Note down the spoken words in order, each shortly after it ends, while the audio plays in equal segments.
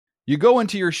You go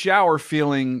into your shower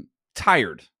feeling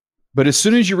tired, but as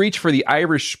soon as you reach for the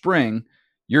Irish Spring,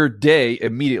 your day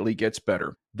immediately gets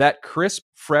better. That crisp,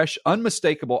 fresh,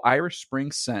 unmistakable Irish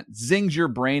Spring scent zings your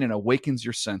brain and awakens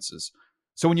your senses.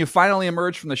 So when you finally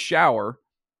emerge from the shower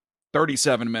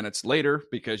 37 minutes later,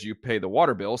 because you pay the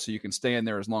water bill so you can stay in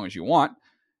there as long as you want,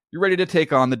 you're ready to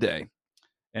take on the day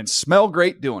and smell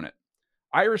great doing it.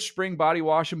 Irish Spring Body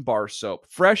Wash and Bar Soap.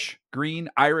 Fresh, green,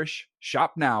 Irish.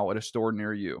 Shop now at a store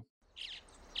near you.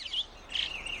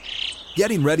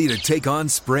 Getting ready to take on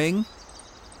spring?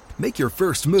 Make your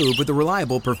first move with the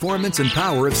reliable performance and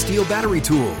power of Steel battery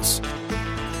tools.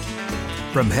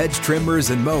 From hedge trimmers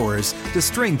and mowers to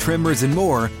string trimmers and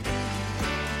more,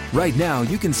 right now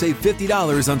you can save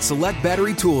 $50 on select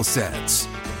battery tool sets.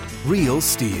 Real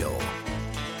Steel.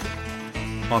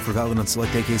 Offer valid on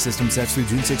select AK system sets through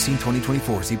June 16,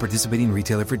 2024. See participating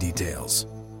retailer for details.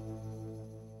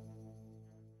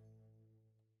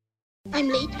 I'm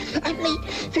late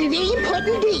for a very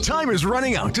important date. Time is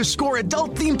running out to score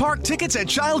adult theme park tickets at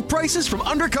child prices from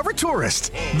Undercover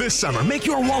Tourist. This summer, make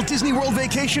your Walt Disney World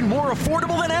vacation more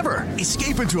affordable than ever.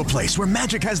 Escape into a place where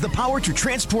magic has the power to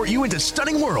transport you into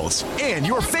stunning worlds and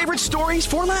your favorite stories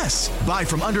for less. Buy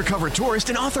from Undercover Tourist,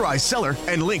 an authorized seller,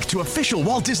 and link to official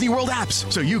Walt Disney World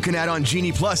apps so you can add on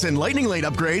Genie Plus and Lightning Lane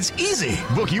upgrades easy.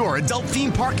 Book your adult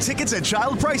theme park tickets at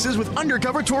child prices with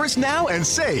Undercover Tourist now and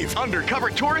save.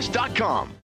 UndercoverTourist.com.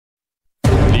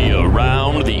 The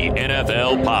Around the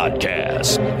NFL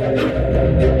podcast.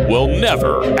 We'll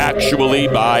never actually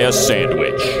buy a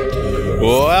sandwich.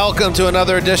 Welcome to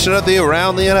another edition of the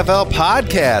Around the NFL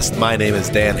podcast. My name is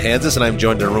Dan Hansis, and I'm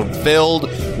joined in a room filled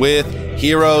with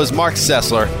heroes Mark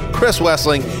Sessler, Chris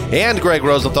Wessling, and Greg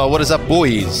Rosenthal. What is up,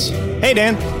 boys? Hey,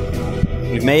 Dan.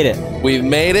 We've made it. We've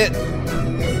made it.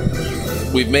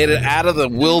 We've made it out of the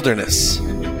wilderness.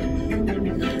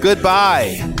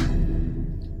 Goodbye.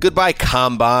 Goodbye,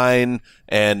 combine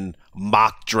and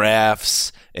mock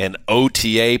drafts and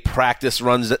OTA practice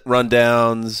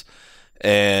rundowns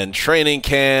and training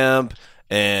camp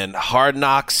and hard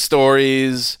knocks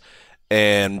stories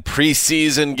and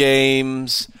preseason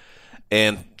games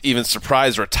and even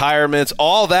surprise retirements.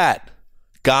 All that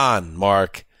gone,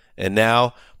 Mark. And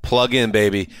now plug in,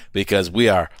 baby, because we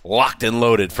are locked and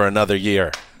loaded for another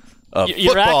year of football.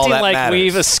 You're acting that like matters.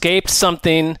 We've escaped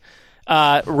something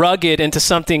rugged into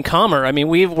something calmer. I mean,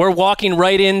 we're walking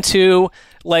right into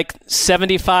like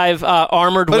 75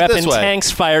 armored weapon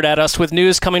tanks fired at us with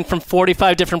news coming from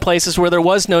 45 different places where there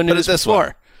was no news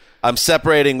before. I'm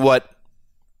separating what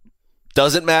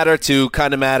doesn't matter to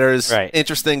kind of matters, right.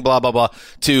 Interesting, blah, blah, blah,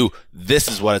 to this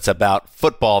is what it's about,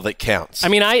 football that counts. I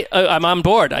mean, I'm on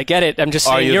board. I get it. I'm just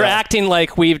saying you're acting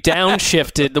like we've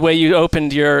downshifted the way you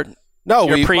opened your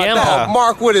preamble.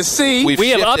 Mark with a C.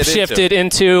 We have upshifted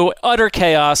into utter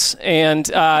chaos,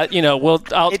 and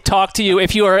I'll talk to you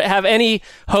if you have any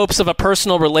hopes of a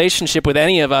personal relationship with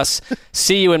any of us.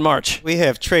 See you in March. We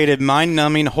have traded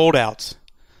mind-numbing holdouts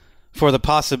for the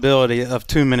possibility of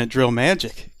 2-minute drill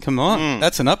magic. Come on,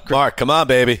 that's an upgrade. Mark, come on,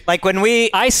 baby. Like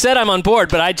I said I'm on board,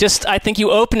 but I think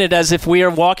you open it as if we are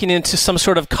walking into some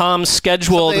sort of calm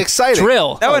scheduled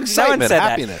drill. No one said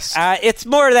happiness. That. It's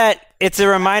more that it's a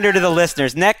reminder to the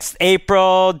listeners. Next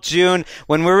April, June,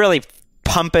 when we're really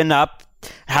pumping up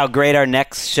how great our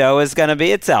next show is going to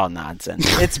be, it's all nonsense.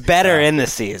 It's better in the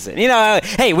season.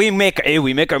 Hey, we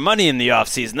make our money in the off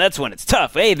season. That's when it's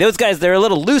tough. Hey, those guys, they're a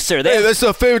little looser. That's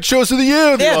our favorite shows of the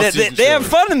year. They have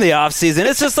fun in the off season.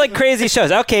 It's just like crazy shows.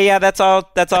 Okay, yeah, that's all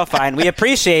fine. We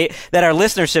appreciate that our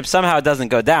listenership somehow doesn't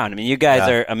go down. I mean, you guys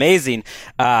are amazing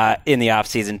in the off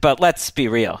season, but let's be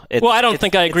real. I don't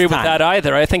think I agree with that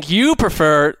either. I think you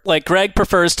prefer, like Greg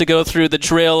prefers, to go through the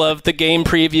drill of the game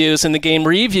previews and the game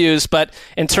reviews, but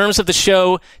in terms of the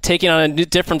show taking on a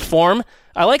different form,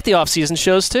 I like the off-season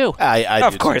shows too.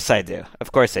 Of course I do.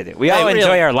 We all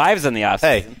enjoy our lives in the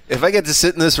off-season. Hey, if I get to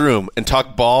sit in this room and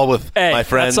talk ball with my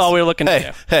friends, that's all we're looking to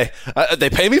do. Hey, they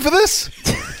pay me for this?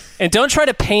 And don't try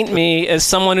to paint me as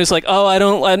someone who's like,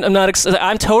 I'm not excited.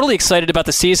 I'm totally excited about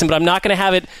the season, but I'm not going to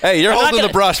have it. Hey, you're holding the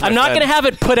brush, I'm not going to have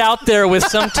it put out there with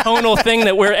some tonal thing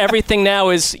that where everything now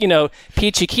is,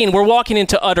 peachy keen. We're walking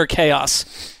into utter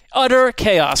chaos. Utter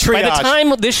chaos. Triage. By the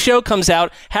time this show comes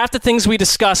out, half the things we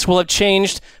discuss will have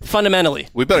changed fundamentally.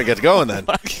 We better get going then.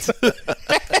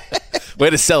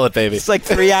 Way to sell it, baby. It's like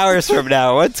 3 hours from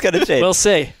now. What's going to change? We'll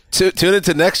see. Tune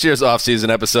into next year's off-season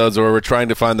episodes where we're trying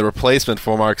to find the replacement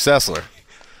for Mark Sessler.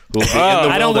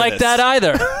 I don't like that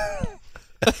either.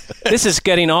 This is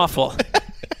getting awful.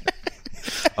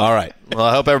 All right. Well,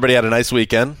 I hope everybody had a nice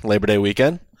weekend, Labor Day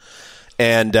weekend.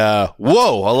 And a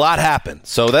lot happened.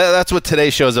 So that's what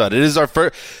today's show is about. It is our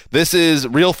first. This is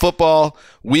Real Football.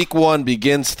 Week 1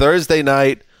 begins Thursday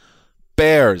night.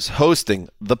 Bears hosting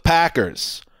the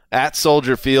Packers at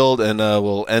Soldier Field, and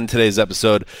we'll end today's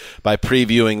episode by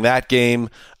previewing that game.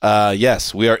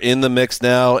 Yes, we are in the mix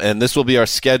now, and this will be our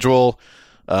schedule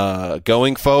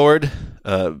going forward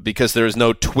because there is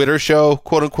no Twitter show,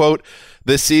 quote unquote,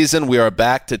 this season. We are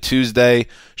back to Tuesday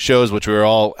shows, which we're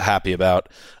all happy about.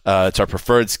 It's our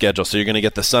preferred schedule. So you're going to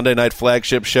get the Sunday night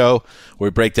flagship show where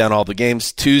we break down all the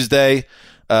games. Tuesday,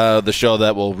 the show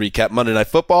that will recap Monday Night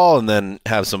Football and then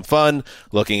have some fun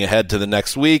looking ahead to the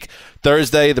next week.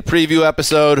 Thursday, the preview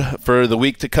episode for the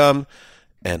week to come.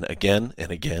 And again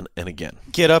and again and again.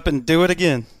 Get up and do it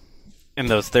again. And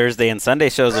those Thursday and Sunday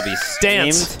shows will be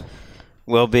streamed.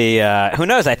 Will be who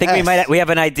knows? I think we have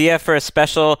an idea for a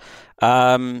special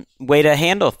way to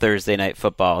handle Thursday Night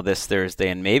Football this Thursday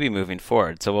and maybe moving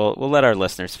forward. So we'll let our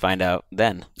listeners find out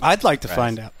then. I'd like to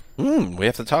find out. We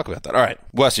have to talk about that. All right,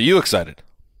 Wes, are you excited?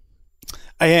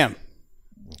 I am.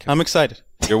 Okay. I'm excited.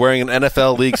 You're wearing an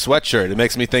NFL League sweatshirt. It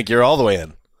makes me think you're all the way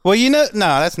in. Well, no,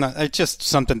 that's not. It's just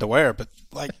something to wear. But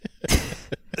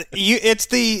it's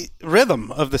the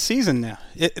rhythm of the season now.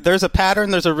 There's a pattern.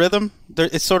 There's a rhythm.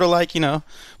 It's sort of like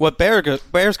what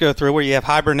bears go through, where you have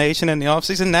hibernation in the off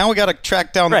season. Now we got to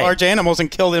track down the large animals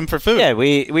and kill them for food. Yeah,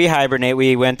 we hibernate.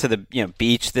 We went to the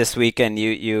beach this weekend.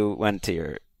 You went to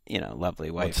your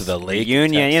lovely wife's to the lake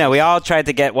reunion. We all tried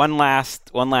to get one last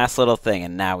little thing,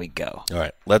 and now we go. All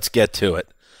right, let's get to it.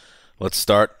 Let's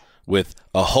start with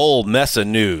a whole mess of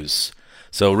news.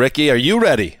 So, Ricky, are you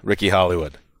ready? Ricky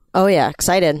Hollywood. Oh yeah,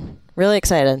 excited, really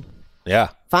excited. Yeah,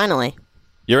 finally.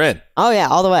 You're in. Oh yeah,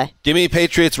 all the way. Give me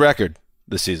Patriots record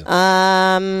this season.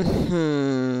 Now.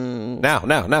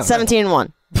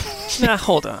 17-1. Nah,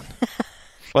 hold on.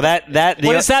 Well, what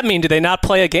does that mean? Do they not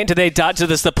play a game?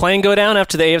 Does the plane go down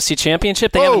after the AFC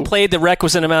Championship? They haven't played the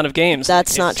requisite amount of games.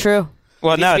 That's not true.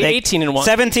 Well, no, 18-1.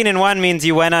 17-1 means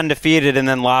you went undefeated and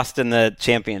then lost in the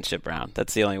championship round.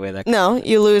 That's the only way that. No,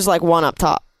 you lose like one up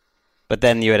top. But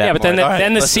then you would have. Yeah, but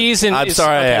then the season. I'm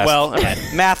sorry. I asked. Well,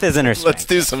 math isn't her strength. Let's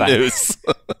do some news.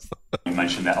 You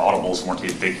mentioned that audibles weren't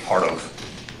a big part of.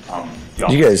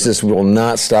 You guys just will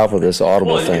not stop with this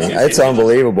audible thing. It's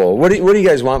unbelievable. What do you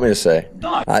guys want me to say?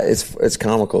 It's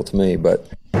comical to me, but.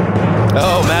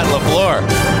 Oh, Matt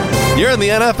LaFleur, you're in the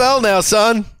NFL now,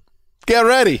 son. Get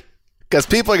ready, because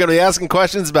people are going to be asking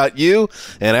questions about you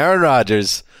and Aaron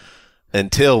Rodgers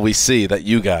until we see that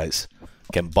you guys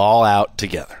can ball out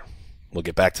together. We'll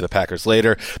get back to the Packers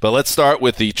later, but let's start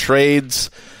with the trades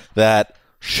that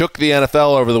shook the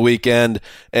NFL over the weekend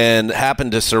and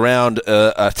happened to surround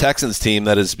a Texans team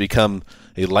that has become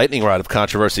a lightning rod of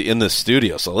controversy in this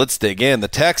studio. So let's dig in. The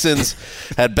Texans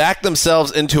had backed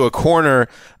themselves into a corner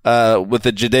with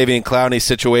the Jadeveon Clowney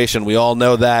situation. We all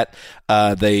know that.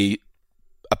 They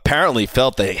apparently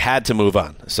felt they had to move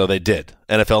on, so they did.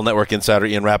 NFL Network insider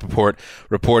Ian Rappaport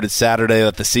reported Saturday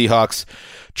that the Seahawks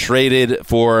traded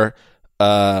for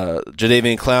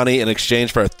Jadeveon Clowney in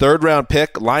exchange for a third-round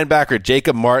pick, linebacker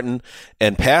Jacob Martin,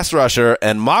 and pass rusher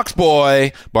and Mox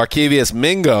boy Markevius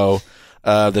Mingo.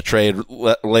 The trade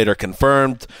later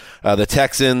confirmed. The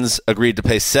Texans agreed to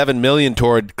pay $7 million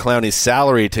toward Clowney's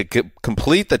salary to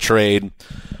complete the trade,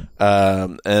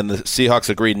 and the Seahawks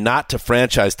agreed not to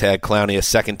franchise tag Clowney a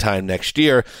second time next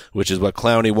year, which is what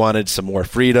Clowney wanted, some more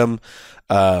freedom.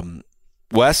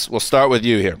 Wes, we'll start with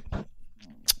you here.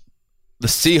 The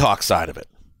Seahawks side of it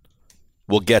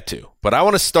we'll get to, but I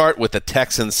want to start with the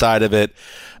Texans side of it.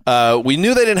 We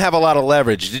knew they didn't have a lot of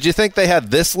leverage. Did you think they had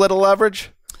this little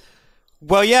leverage?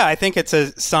 Well, yeah, I think it's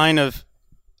a sign of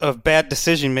bad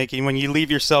decision making when you leave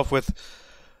yourself with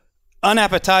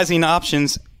unappetizing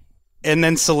options and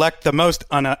then select the most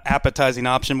unappetizing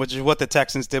option, which is what the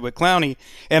Texans did with Clowney.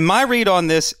 And my read on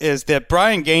this is that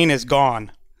Brian Gaine is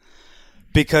gone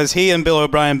because he and Bill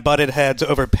O'Brien butted heads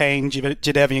over paying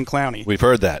Jadeveon Clowney. We've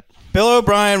heard that. Bill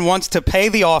O'Brien wants to pay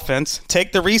the offense,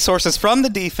 take the resources from the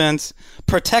defense,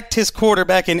 protect his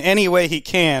quarterback in any way he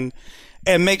can,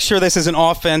 and make sure this is an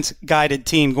offense-guided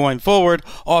team going forward,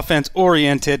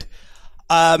 offense-oriented.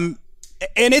 And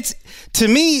it's, to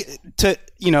me,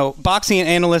 boxing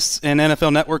analysts and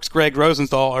NFL Network's Greg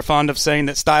Rosenthal are fond of saying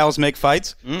that styles make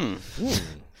fights.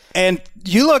 And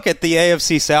you look at the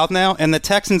AFC South now, and the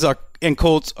Texans and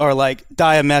Colts are like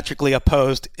diametrically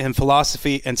opposed in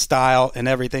philosophy and style and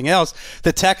everything else.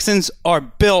 The Texans are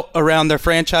built around their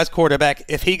franchise quarterback.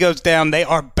 If he goes down, they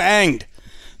are banged.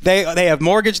 They have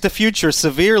mortgaged the future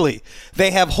severely. They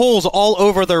have holes all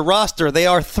over their roster. They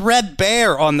are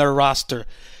threadbare on their roster.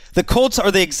 The Colts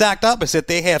are the exact opposite.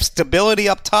 They have stability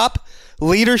up top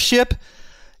leadership.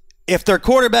 If their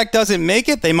quarterback doesn't make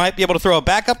it, they might be able to throw a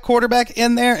backup quarterback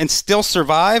in there and still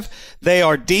survive. They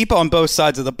are deep on both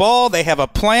sides of the ball. They have a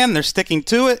plan. They're sticking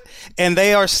to it, and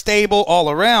they are stable all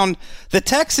around. The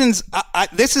Texans,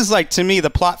 this is like, to me,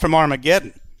 the plot from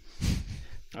Armageddon.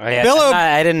 Oh, yeah.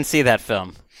 I didn't see that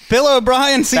film. Bill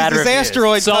O'Brien sees this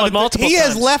asteroid. He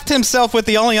has times. left himself with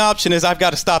the only option is I've got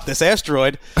to stop this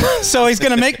asteroid. So he's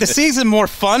going to make the season more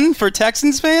fun for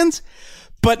Texans fans.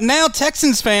 But now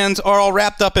Texans fans are all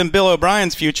wrapped up in Bill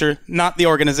O'Brien's future, not the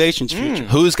organization's future.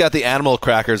 Who's got the animal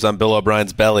crackers on Bill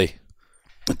O'Brien's belly?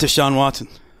 Deshaun Watson.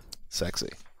 Sexy.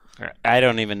 I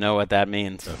don't even know what that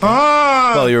means.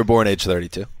 Well, you were born age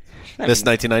 32. Missed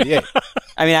 1998.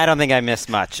 I mean, I don't think I missed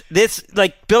much.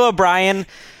 Bill O'Brien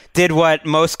did what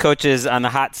most coaches on the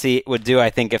hot seat would do,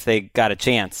 I think, if they got a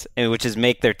chance, which is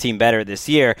make their team better this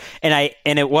year. And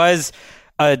it was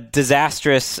a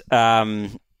disastrous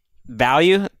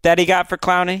value that he got for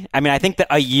Clowney. I mean, I think that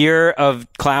a year of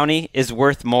Clowney is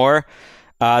worth more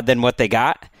than what they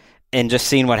got, and just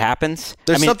seeing what happens.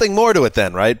 There's something more to it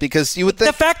then, right? Because you would think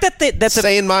the fact that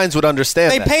sane minds would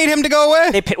understand they that. paid him to go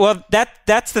away.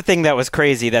 That's the thing that was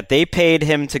crazy, that they paid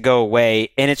him to go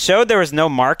away, and it showed there was no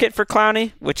market for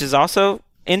Clowney, which is also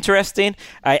interesting.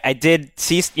 I did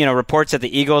see reports that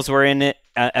the Eagles were in it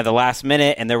at the last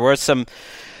minute, and there was some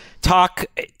talk.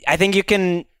 I think you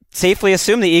can safely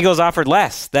assume the Eagles offered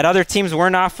less, that other teams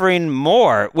weren't offering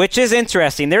more, which is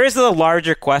interesting. There is a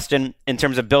larger question in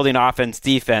terms of building offense,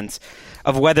 defense,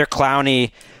 of whether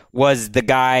Clowney was the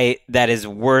guy that is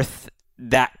worth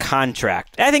that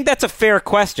contract. I think that's a fair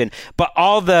question, but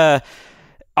all the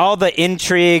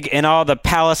intrigue and all the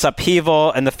palace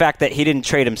upheaval and the fact that he didn't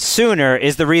trade him sooner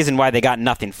is the reason why they got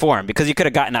nothing for him, because you could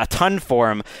have gotten a ton for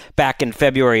him back in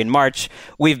February and March.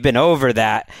 We've been over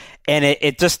that. And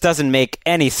it just doesn't make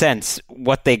any sense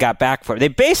what they got back for. They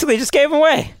basically just gave him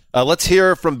away. Let's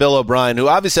hear from Bill O'Brien, who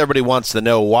obviously everybody wants to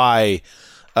know why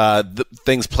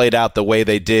things played out the way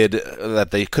they did,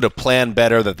 that they could have planned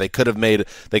better, that they could have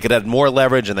had more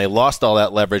leverage, and they lost all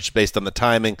that leverage based on the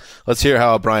timing. Let's hear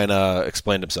how O'Brien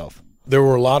explained himself. There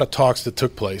were a lot of talks that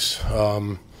took place.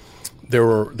 There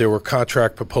were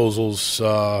contract proposals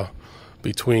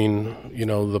between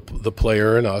the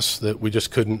player and us that we just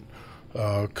couldn't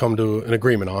come to an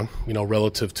agreement on,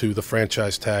 relative to the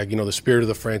franchise tag. The spirit of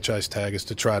the franchise tag is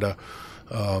to try to,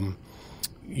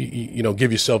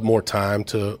 give yourself more time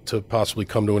to possibly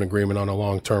come to an agreement on a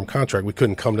long-term contract. We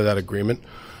couldn't come to that agreement.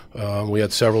 We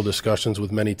had several discussions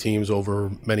with many teams over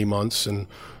many months, and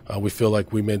we feel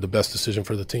like we made the best decision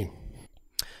for the team.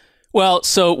 Well,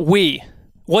 so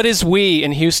what is we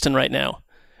in Houston right now?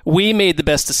 We made the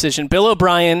best decision. Bill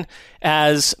O'Brien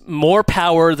has more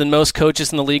power than most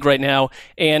coaches in the league right now,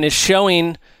 and is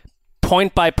showing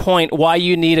point by point why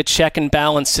you need a check and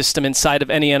balance system inside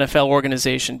of any NFL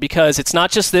organization. Because it's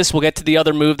not just this, we'll get to the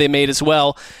other move they made as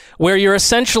well, where you're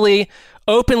essentially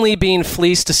openly being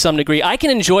fleeced to some degree. I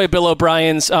can enjoy Bill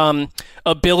O'Brien's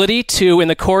ability to, in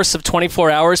the course of 24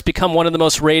 hours, become one of the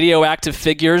most radioactive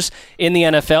figures in the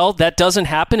NFL. That doesn't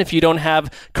happen if you don't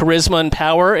have charisma and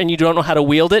power and you don't know how to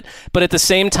wield it. But at the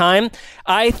same time,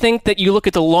 I think that you look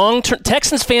at the long-term...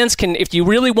 Texans fans can, if you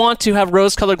really want to have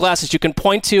rose-colored glasses, you can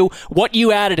point to what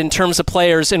you added in terms of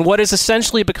players and what has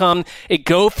essentially become a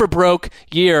go-for-broke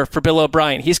year for Bill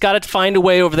O'Brien. He's got to find a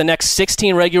way over the next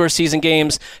 16 regular season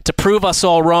games to prove us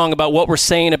all wrong about what we're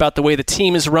saying about the way the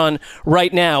team is run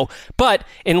right now. But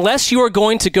unless you are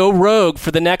going to go rogue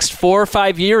for the next 4 or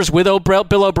 5 years with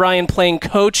Bill O'Brien playing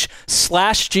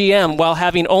coach/GM while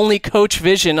having only coach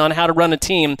vision on how to run a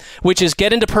team, which is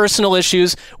get into personal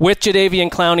issues with Jadeveon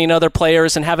Clowney and other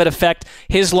players and have it affect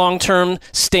his long-term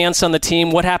stance on the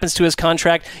team, what happens to his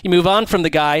contract, you move on from the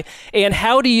guy. And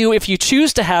how do you, if you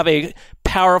choose to have a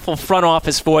powerful front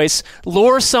office voice,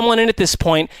 lure someone in at this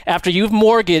point after you've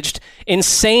mortgaged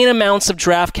insane amounts of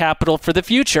draft capital for the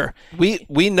future? We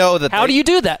know that. How do you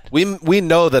do that? We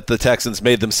know that the Texans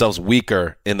made themselves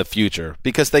weaker in the future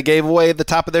because they gave away the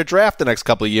top of their draft the next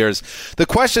couple of years. The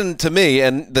question to me,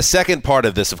 and the second part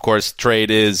of this, of course,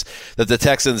 trade is that the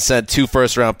Texans sent 2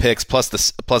 first-round picks plus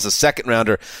a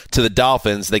second-rounder to the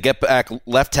Dolphins. They get back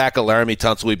left tackle Laramie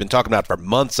Tunsil. We've been talking about for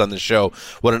months on the show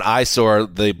what an eyesore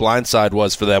the blind side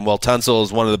was for them. Well, Tunsil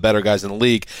is one of the better guys in the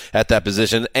league at that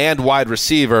position, and wide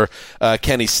receiver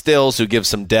Kenny Stills, who gives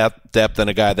some depth and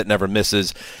a guy that never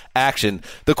misses action.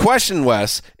 The question,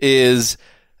 Wes, is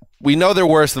we know they're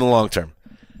worse in the long term.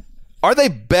 Are they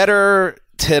better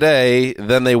today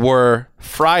than they were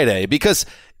Friday? Because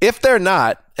if they're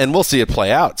not, and we'll see it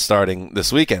play out starting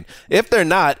this weekend, if they're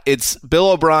not, it's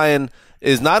Bill O'Brien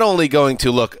is not only going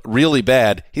to look really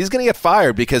bad, he's going to get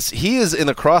fired because he is in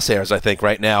the crosshairs, I think,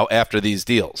 right now after these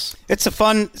deals. It's a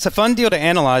fun deal to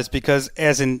analyze because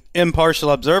as an impartial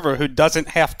observer who doesn't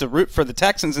have to root for the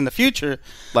Texans in the future,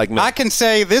 like me, I can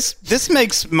say this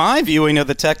makes my viewing of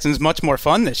the Texans much more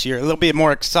fun this year. It'll be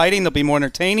more exciting. They'll be more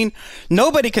entertaining.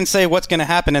 Nobody can say what's going to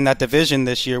happen in that division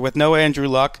this year with no Andrew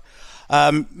Luck.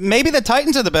 Maybe the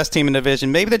Titans are the best team in the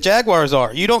division. Maybe the Jaguars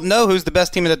are. You don't know who's the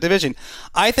best team in the division.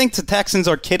 I think the Texans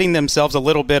are kidding themselves a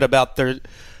little bit about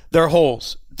their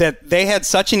holes. That they had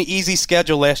such an easy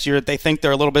schedule last year that they think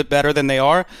they're a little bit better than they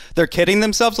are. They're kidding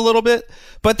themselves a little bit.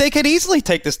 But they could easily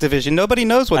take this division. Nobody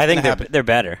knows what's going to happen. They're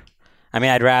better. I mean,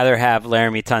 I'd rather have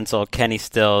Laramie Tunsil, Kenny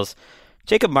Stills.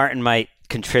 Jacob Martin might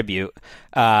contribute.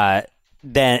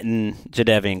 Than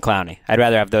Jadeveon Clowney. I'd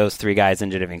rather have those three guys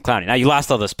than Jadeveon Clowney. Now, you lost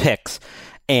all those picks,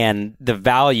 and the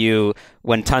value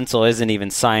when Tunsil isn't even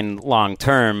signed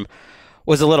long-term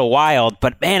was a little wild,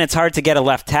 but, man, it's hard to get a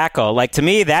left tackle. Like, to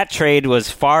me, that trade was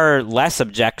far less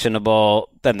objectionable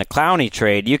than the Clowney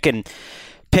trade. You can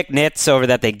pick nits over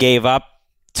that they gave up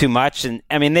too much, and,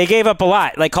 I mean, they gave up a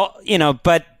lot. Like, you know,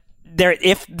 but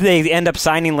if they end up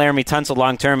signing Laramie Tunsil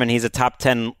long-term and he's a top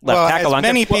 10 left tackle long-term.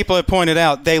 Many people have pointed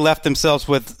out, they left themselves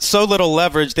with so little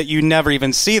leverage that you never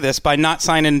even see this by not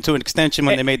signing into an extension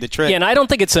when they made the trade. Yeah, and I don't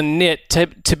think it's a nit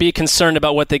to be concerned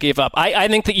about what they gave up. I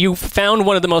think that you found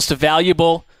one of the most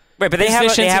valuable Right, but they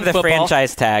have the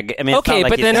franchise tag. I mean, okay,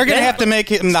 but then they're going to have to make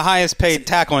him the highest paid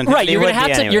tackle in history. Right, you're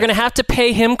going to have to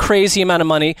pay him crazy amount of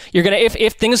money. You're going to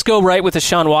if things go right with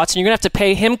Deshaun Watson, you're going to have to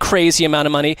pay him crazy amount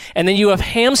of money, and then you have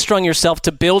hamstrung yourself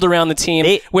to build around the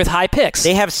team with high picks.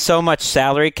 They have so much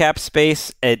salary cap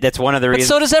space. That's one of the reasons.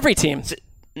 But so does every team.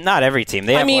 Not every team.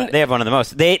 They have one of the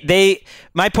most.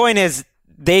 My point is,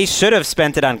 they should have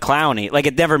spent it on Clowney. Like,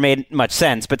 it never made much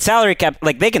sense. But salary cap,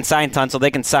 like, they can sign Tunsil, they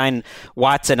can sign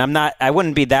Watson. I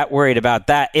wouldn't be that worried about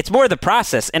that. It's more the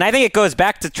process. And I think it goes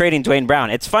back to trading Dwayne Brown.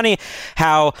 It's funny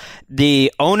how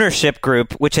the ownership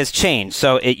group, which has changed.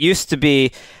 So it used to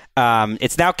be,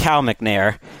 it's now Cal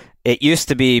McNair. It used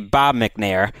to be Bob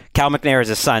McNair. Cal McNair is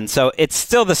his son. So it's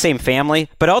still the same family.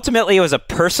 But ultimately, it was a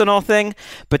personal thing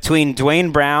between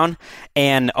Dwayne Brown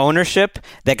and ownership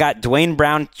that got Dwayne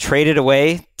Brown traded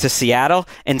away to Seattle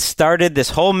and started this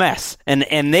whole mess. And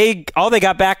all they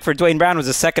got back for Dwayne Brown was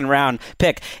a second-round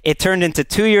pick. It turned into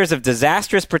 2 years of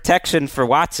disastrous protection for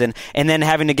Watson and then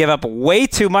having to give up way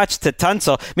too much to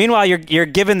Tunsil. Meanwhile, you're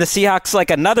giving the Seahawks like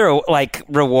another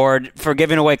reward for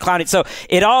giving away Clowney. So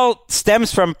it all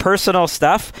stems from personal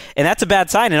stuff, and that's a bad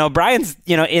sign. And O'Brien's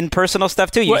in personal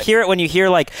stuff too. You hear it when you hear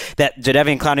like that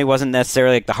Jadeveon Clowney wasn't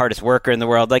necessarily like the hardest worker in the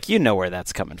world. Like, you know where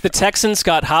that's coming from. The Texans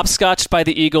got hopscotched by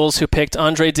the Eagles, who picked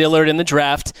Andre Dillard in the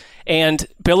draft, and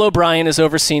Bill O'Brien has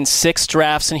overseen 6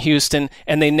 drafts in Houston,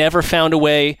 and they never found a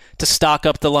way to stock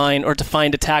up the line or to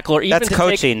find a tackle or even that's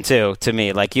coaching too. To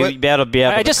me, like you better be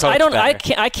able.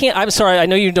 I can't. I'm sorry. I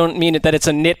know you don't mean it that it's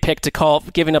a nitpick to call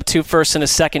giving up 2 firsts and a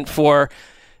second for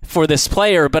this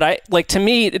player, but to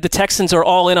me, the Texans are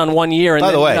all in on 1 year, and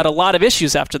they've got a lot of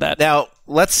issues after that. Now,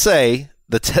 let's say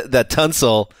that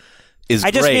Tunsil is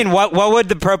I just great. mean, what would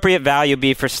the appropriate value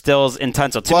be for Stills and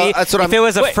Tunsil? To me, if it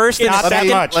was a first and a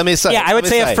second, let me say. Yeah, I would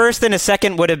say a first and a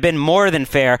second would have been more than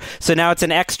fair. So now it's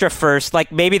an extra first. Like,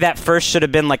 maybe that first should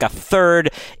have been like a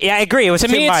third. Yeah, I agree. It was to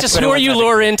too me, much. It's just who are you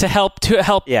lure in to help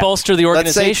bolster the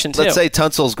organization Let's say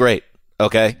Tunsil's great.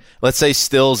 Okay, let's say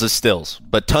Stills is Stills,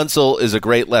 but Tunsil is a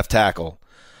great left tackle,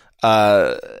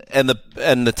 and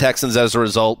the Texans, as a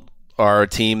result, are a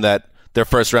team that their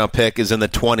first round pick is in the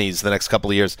 20s the next couple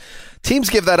of years. Teams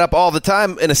give that up all the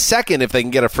time in a second if they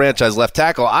can get a franchise left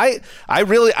tackle. I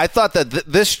thought that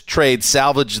this trade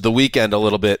salvaged the weekend a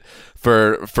little bit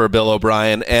for Bill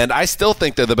O'Brien, and I still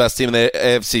think they're the best team in the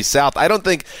AFC South. I don't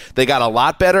think they got a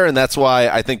lot better, and that's why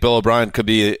I think Bill O'Brien could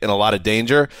be in a lot of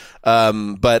danger.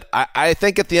 But I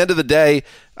think at the end of the day,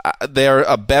 they're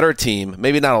a better team.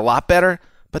 Maybe not a lot better,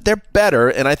 but they're better,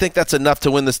 and I think that's enough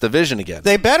to win this division again.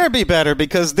 They better be better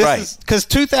because because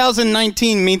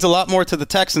 2019 means a lot more to the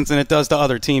Texans than it does to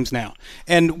other teams now.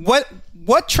 And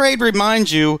what trade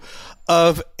reminds you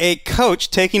of a coach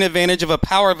taking advantage of a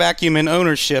power vacuum in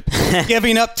ownership,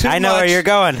 giving up too much? I know where you're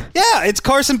going. Yeah, it's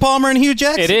Carson Palmer and Hugh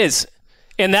Jackson. It is.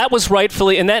 And that was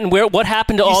rightfully, what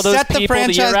happened to all those people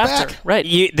the year after? Right.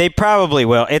 They probably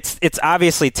will. It's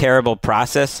obviously a terrible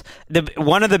process.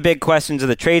 One of the big questions of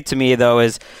the trade to me, though,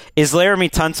 is Laramie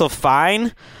Tunsil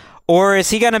fine? Or is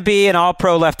he going to be an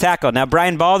all-pro left tackle? Now,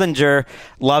 Brian Baldinger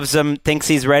loves him, thinks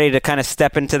he's ready to kind of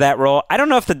step into that role. I don't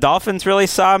know if the Dolphins really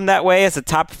saw him that way as a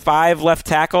top 5 left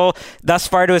tackle thus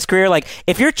far to his career. Like,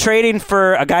 if you're trading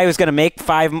for a guy who's going to make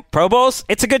 5 Pro Bowls,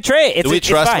 it's a good trade. Do we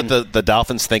trust what the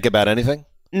Dolphins think about anything?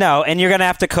 No, and you're going to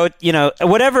have to coach,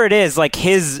 whatever it is, like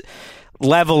his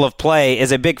level of play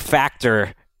is a big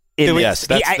factor. Yes,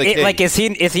 that's the key. Like, is he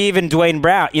even Dwayne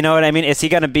Brown? You know what I mean? Is he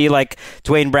going to be like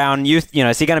Dwayne Brown youth?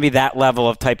 Is he going to be that level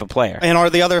of type of player? And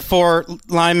are the other 4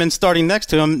 linemen starting next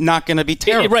to him not going to be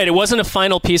terrible? Right. It wasn't a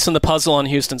final piece in the puzzle on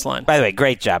Houston's line. By the way,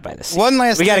 great job by the Seahawks. One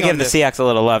last we got to give the this. Seahawks a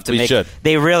little love to make.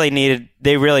 They really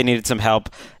needed some help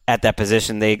at that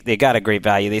position. They got a great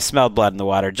value. They smelled blood in the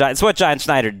water. It's what John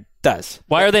Schneider does.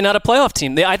 Why are they not a playoff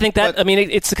team? I think that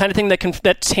it's the kind of thing that can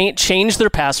change their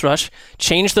pass rush,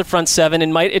 change their front 7,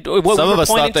 and some of us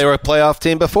thought they were a playoff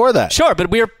team before that. Sure,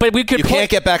 but we could. You can't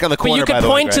get back on the corner. But you could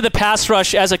point to the pass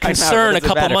rush as a concern a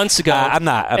couple months ago. I'm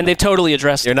not, and they totally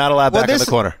addressed it. You're not allowed back on the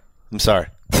corner. I'm sorry.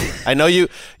 I know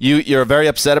you're very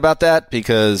upset about that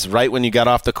because right when you got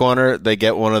off the corner, they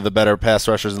get one of the better pass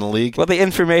rushers in the league. Well, the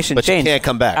information but changed. You can't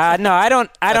come back. No, I don't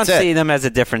see them as a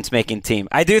difference-making team.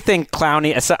 I do think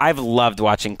Clowney. I've loved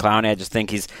watching Clowney. I just think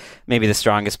he's maybe the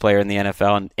strongest player in the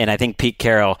NFL, and I think Pete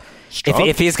Carroll,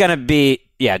 if he's going to be,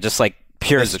 just like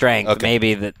pure strength,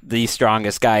 maybe the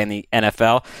strongest guy in the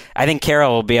NFL. I think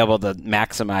Carroll will be able to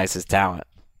maximize his talent.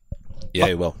 Yeah,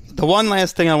 he will. The one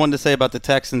last thing I wanted to say about the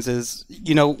Texans is,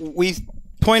 we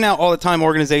point out all the time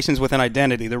organizations with an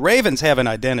identity. The Ravens have an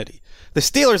identity. The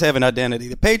Steelers have an identity.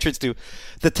 The Patriots do.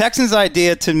 The Texans'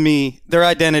 idea, to me, their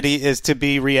identity is to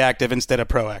be reactive instead of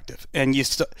proactive. And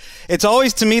it's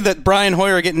always, to me, that Brian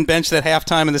Hoyer getting benched at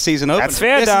halftime of the season opener. That's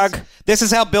fair, Doug. This is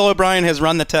how Bill O'Brien has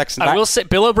run the Texans. I will say,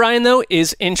 Bill O'Brien, though,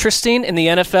 is interesting in the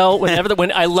NFL.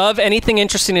 When I love anything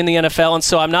interesting in the NFL, and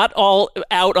so I'm not all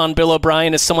out on Bill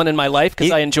O'Brien as someone in my life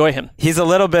because I enjoy him. He's a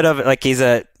little bit of, like,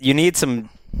 you need some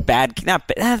not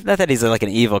that he's like an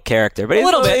evil character, but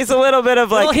he's a little bit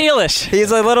of like a little heelish.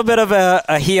 He's a little bit of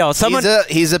a heel.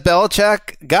 He's a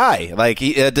Belichick guy, like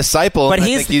a disciple. But I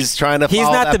think he's trying to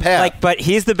follow that path. But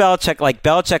he's the Belichick. Like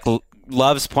Belichick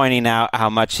loves pointing out how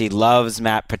much he loves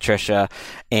Matt Patricia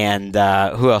and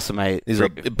who else am I?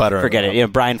 Forget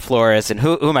it. Brian Flores and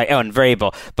who am I? Oh, and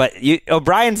Vrabel. But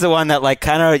O'Brien's the one that like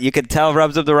kind of you could tell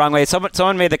rubs up the wrong way.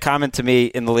 Someone made the comment to me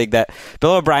in the league that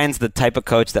Bill O'Brien's the type of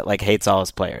coach that like hates all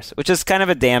his players, which is kind of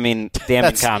a damning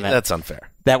comment. That's unfair.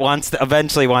 That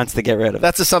eventually wants to get rid of.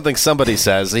 That's just something somebody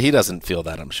says. He doesn't feel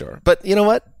that, I'm sure. But you know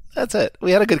what? That's it.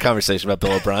 We had a good conversation about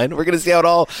Bill O'Brien. We're going to see how it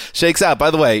all shakes out.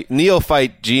 By the way,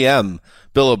 neophyte GM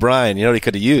Bill O'Brien, you know what he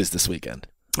could have used this weekend?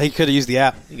 He could have used the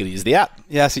app. He could have used the app.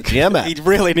 Yes, he GM app. He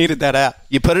really needed that app.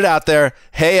 You put it out there.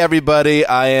 Hey, everybody,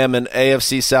 I am an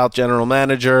AFC South general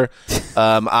manager.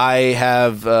 I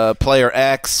have player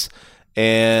X,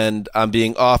 and I'm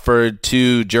being offered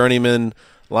 2 journeyman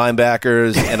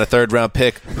linebackers and a 3rd-round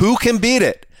pick. Who can beat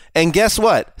it? And guess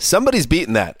what? Somebody's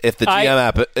beaten that if the GM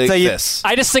app exists.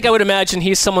 I just think I would imagine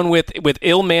he's someone with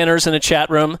ill manners in a chat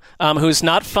room who's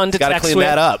not fun to text clean with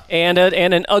that up. And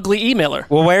an ugly emailer.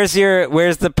 Well, where's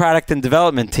the product and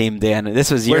development team, Dan?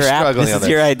 This was your app. This is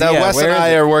your idea. Now, Wes and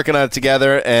I are working on it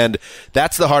together, and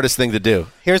that's the hardest thing to do.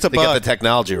 Here's a bug. Get the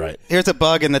technology right. Here's a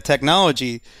bug in the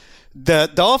technology. The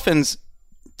Dolphins,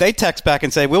 they text back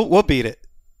and say, we'll beat it.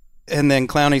 And then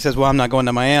Clowney says, well, I'm not going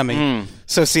to Miami.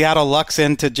 So Seattle lucks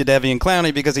into Jadeveon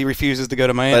Clowney because he refuses to go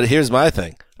to Miami. But here's my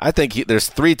thing. I think there's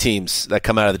 3 teams that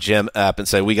come out of the GM app and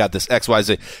say, we got this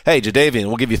XYZ. Hey, Jadeveon,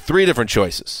 we'll give you 3 different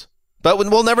choices. But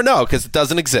we'll never know because it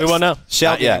doesn't exist. We won't know.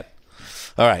 Not yet.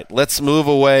 All right, let's move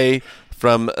away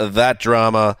from that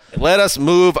drama. Let us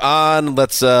move on.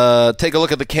 Let's take a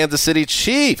look at the Kansas City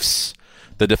Chiefs,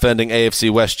 the defending AFC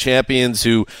West champions,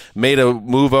 who made a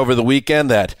move over the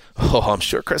weekend that, I'm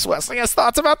sure Chris Wesley has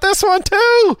thoughts about this one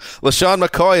too. LaShawn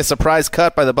McCoy, a surprise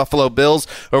cut by the Buffalo Bills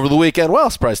over the weekend. Well,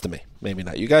 surprise to me. Maybe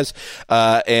not you guys.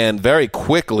 And very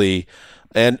quickly,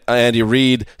 Andy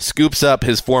Reid scoops up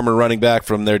his former running back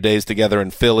from their days together in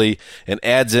Philly and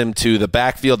adds him to the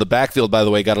backfield. The backfield, by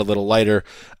the way, got a little lighter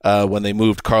when they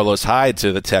moved Carlos Hyde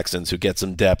to the Texans, who gets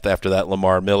some depth after that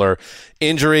Lamar Miller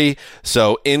injury.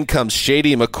 So in comes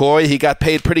Shady McCoy. He got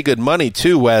paid pretty good money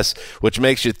too, Wes, which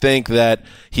makes you think that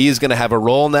he's going to have a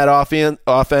role in that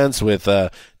offense with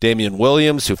Damian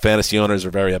Williams, who fantasy owners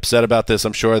are very upset about this,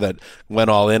 I'm sure, that went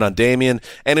all in on Damian.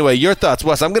 Anyway, your thoughts,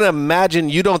 Wes. I'm going to imagine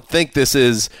you don't think this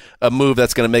is a move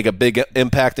that's going to make a big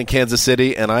impact in Kansas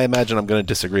City, and I imagine I'm going to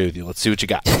disagree with you. Let's see what you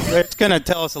got. It's going to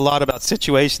tell us a lot about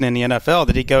situation in the NFL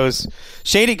that he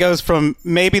goes from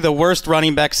maybe the worst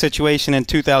running back situation in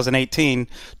 2018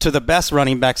 to the best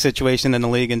running back situation in the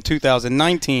league in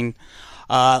 2019.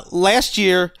 Last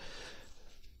year,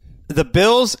 the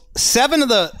Bills, 7 of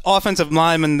the offensive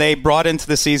linemen they brought into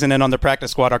the season and on the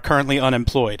practice squad are currently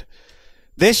unemployed.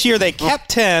 This year, they kept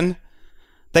 10.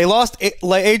 They lost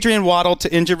Adrian Waddle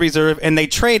to injured reserve, and they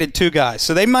traded 2 guys.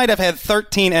 So they might have had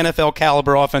 13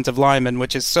 NFL-caliber offensive linemen,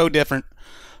 which is so different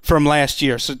from last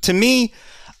year. So to me,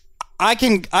 I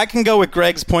can go with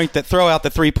Greg's point that throw out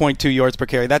the 3.2 yards per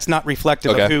carry. That's not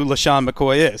reflective of who LeSean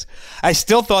McCoy is. I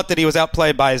still thought that he was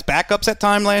outplayed by his backups at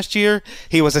time last year.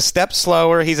 He was a step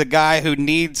slower. He's a guy who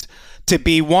needs to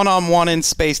be one-on-one in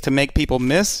space to make people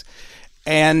miss.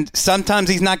 And sometimes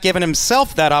he's not giving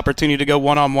himself that opportunity to go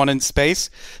one-on-one in space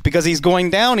because he's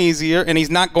going down easier and he's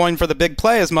not going for the big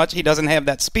play as much. He doesn't have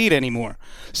that speed anymore.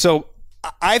 So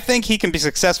I think he can be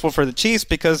successful for the Chiefs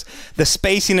because the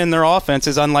spacing in their offense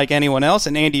is unlike anyone else,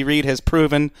 and Andy Reid has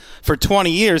proven for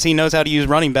 20 years he knows how to use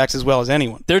running backs as well as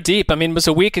anyone. They're deep. I mean, it was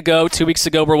a week ago, 2 weeks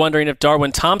ago, we're wondering if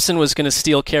Darwin Thompson was going to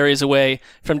steal carries away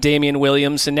from Damian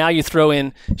Williams, and now you throw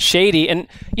in Shady. And,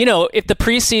 you know, if the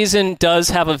preseason does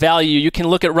have a value, you can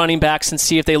look at running backs and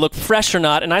see if they look fresh or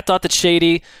not, and I thought that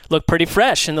Shady looked pretty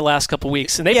fresh in the last couple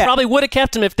weeks, and they probably would have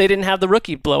kept him if they didn't have the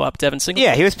rookie blow up, Devin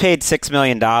Singletary. Yeah, he was paid $6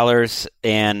 million.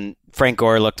 And Frank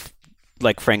Gore looked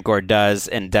like Frank Gore does,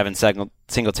 and Devin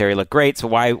Singletary looked great. So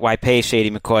why pay Shady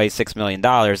McCoy $6 million?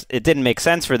 It didn't make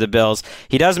sense for the Bills.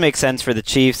 He does make sense for the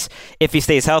Chiefs if he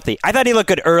stays healthy. I thought he looked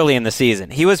good early in the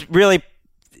season. He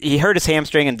hurt his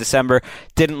hamstring in December,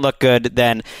 didn't look good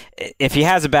then. If he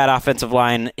has a bad offensive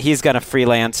line, he's going to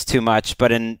freelance too much.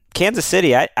 But in Kansas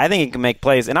City, I think he can make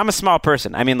plays. And I'm a small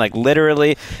person. I mean, like,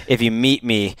 literally, if you meet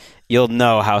me, you'll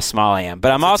know how small I am.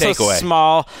 But I'm also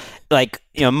small, like,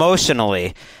 you know,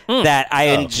 emotionally, that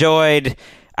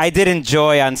I did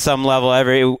enjoy on some level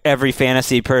every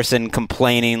fantasy person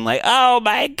complaining like, oh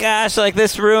my gosh, like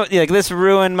this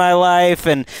ruined my life,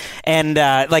 and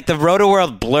like the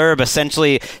Roto-World blurb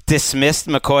essentially dismissed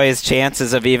McCoy's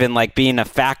chances of even like being a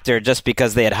factor just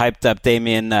because they had hyped up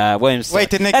Damian Williams. Wait,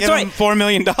 didn't they give him $4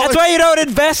 million? That's why you don't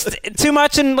invest too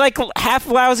much in like half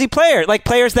lousy players, like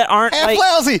players that aren't half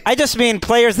lousy. I just mean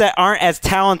players that aren't as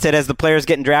talented as the players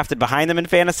getting drafted behind them in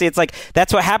fantasy. It's like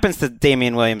that's what happens to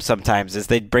Damian Williams sometimes is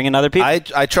they bring in other people.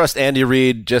 I trust Andy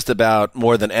Reid just about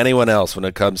more than anyone else when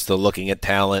it comes to looking at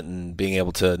talent and being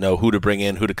able to know who to bring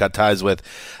in, who to cut ties with.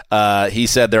 He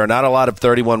said there are not a lot of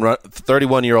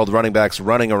 31-year-old running backs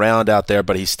running around out there,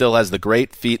 but he still has the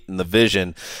great feet and the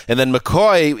vision. And then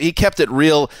McCoy, he kept it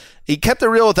real. He kept it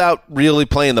real without really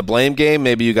playing the blame game.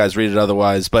 Maybe you guys read it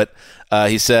otherwise, but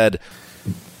he said,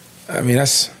 I mean,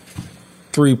 that's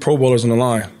 3 Pro Bowlers on the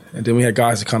line. And then we had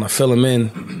guys that kind of fill them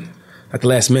in at the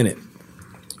last minute.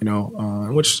 You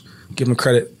know, which give them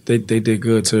credit, they did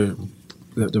good to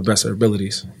the best of their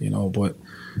abilities, you know. But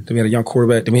then we had a young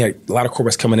quarterback. Then we had a lot of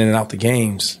quarterbacks coming in and out the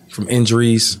games from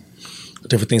injuries,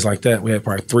 different things like that. We had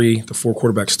probably 3 to 4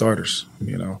 quarterback starters,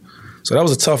 you know. So that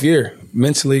was a tough year.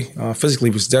 Mentally,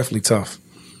 physically, it was definitely tough.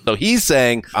 So he's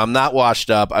saying, I'm not washed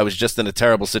up. I was just in a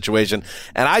terrible situation.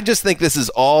 And I just think this is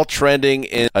all trending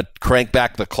in a crank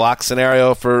back the clock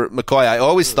scenario for McCoy. I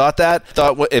always thought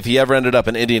if he ever ended up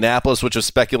in Indianapolis, which was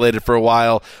speculated for a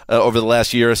while over the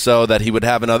last year or so, that he would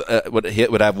have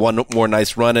would have one more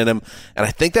nice run in him. And I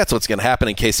think that's what's going to happen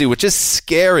in KC, which is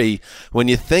scary when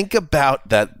you think about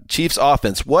that Chiefs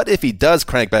offense. What if he does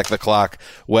crank back the clock,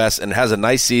 Wes, and has a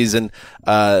nice season?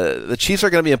 The Chiefs are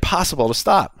going to be impossible to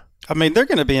stop. I mean, they're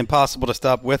going to be impossible to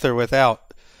stop with or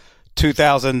without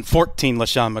 2014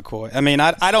 LeSean McCoy. I mean,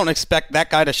 I don't expect that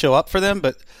guy to show up for them,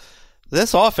 but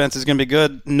this offense is going to be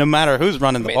good no matter who's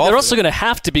running the ball. They're also going to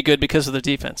have to be good because of the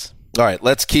defense. All right,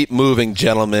 let's keep moving,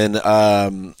 gentlemen.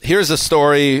 Here's a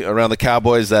story around the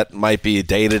Cowboys that might be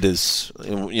dated as,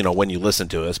 you know, when you listen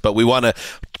to us, but we want to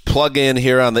plug in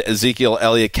here on the Ezekiel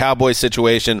Elliott Cowboy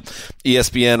situation.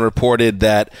 ESPN reported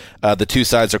that the two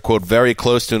sides are, quote, very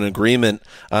close to an agreement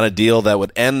on a deal that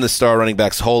would end the star running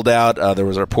back's holdout. There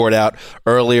was a report out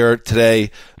earlier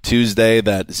today, Tuesday,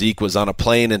 that Zeke was on a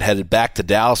plane and headed back to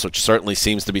Dallas, which certainly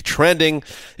seems to be trending.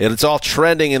 And it's all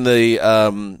trending in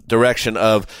the direction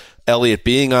of Elliott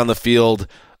being on the field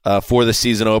for the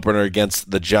season opener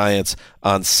against the Giants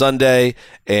on Sunday.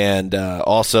 And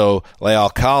also,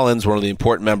 La'el Collins, one of the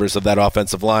important members of that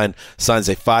offensive line, signs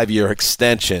a 5-year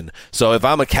extension. So if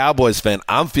I'm a Cowboys fan,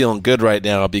 I'm feeling good right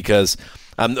now because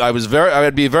I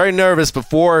would be very nervous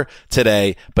before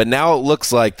today, but now it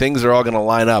looks like things are all going to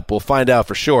line up. We'll find out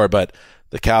for sure, but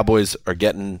the Cowboys are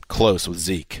getting close with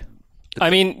Zeke. I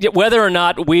mean, whether or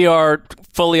not we are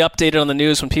fully updated on the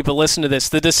news when people listen to this.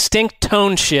 The distinct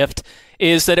tone shift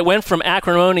is that it went from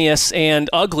acrimonious and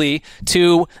ugly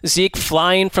to Zeke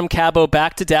flying from Cabo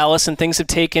back to Dallas, and things have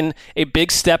taken a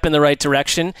big step in the right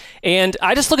direction. And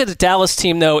I just look at the Dallas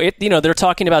team, though. They're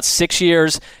talking about 6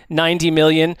 years, $90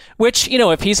 million, which,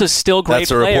 if he's a still great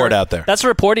player. That's a report out there. That's a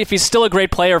report. If he's still a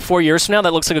great player 4 years from now,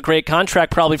 that looks like a great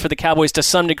contract probably for the Cowboys to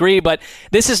some degree. But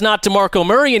this is not DeMarco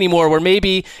Murray anymore, where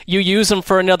maybe you use him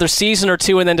for another season or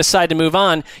two and then decide to move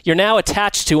on. You're now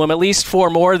attached to him, at least for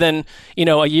more than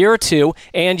a year or two.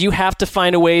 And you have to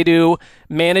find a way to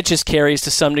manage his carries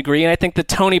to some degree. And I think that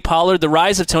the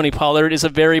rise of Tony Pollard is a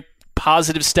very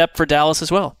positive step for Dallas as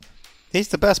well. He's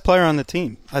the best player on the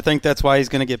team. I think that's why he's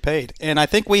going to get paid. And I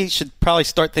think we should probably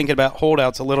start thinking about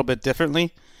holdouts a little bit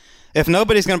differently. If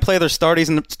nobody's going to play their starters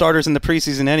in the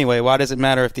preseason anyway, why does it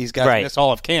matter if these guys miss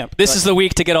all of camp? This is the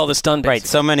week to get all this done, basically. Right.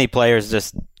 So many players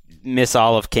just miss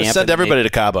all of camp. Just send everybody to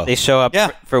Cabo. They show up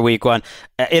for week one.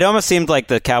 It almost seemed like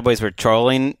the Cowboys were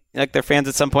trolling their fans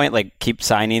at some point, keep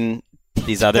signing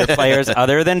these other players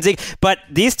other than Zeke. But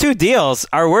these two deals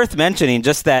are worth mentioning,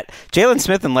 just that Jalen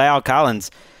Smith and La'el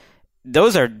Collins,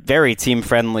 those are very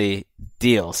team-friendly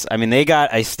deals. I mean, they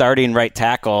got a starting right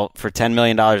tackle for $10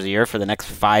 million a year for the next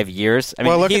 5 years. I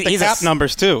mean, look at the cap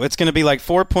numbers, too. It's going to be like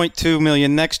 $4.2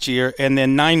 million next year and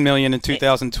then $9 million in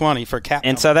 2020 for cap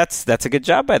numbers. So that's a good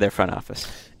job by their front office.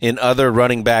 In other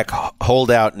running back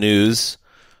holdout news,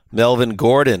 Melvin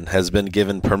Gordon has been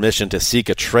given permission to seek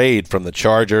a trade from the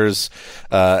Chargers.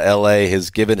 L.A. has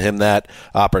given him that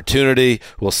opportunity.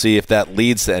 We'll see if that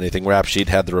leads to anything. Rap Sheet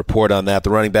had the report on that. The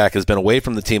running back has been away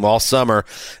from the team all summer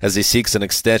as he seeks an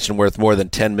extension worth more than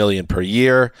 $10 million per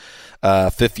year.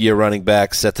 Fifth-year running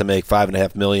back set to make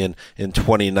 $5.5 million in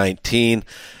 2019.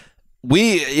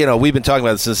 We've been talking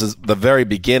about this since the very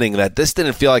beginning, that this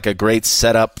didn't feel like a great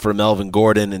setup for Melvin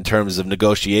Gordon in terms of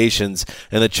negotiations.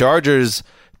 And the Chargers,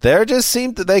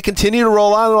 they continue to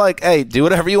roll on. They're like, hey, do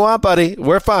whatever you want, buddy.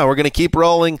 We're fine. We're going to keep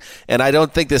rolling. And I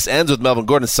don't think this ends with Melvin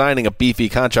Gordon signing a beefy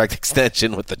contract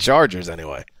extension with the Chargers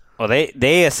anyway. Well,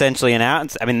 they essentially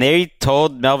announced, they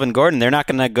told Melvin Gordon they're not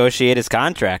going to negotiate his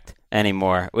contract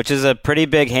anymore, which is a pretty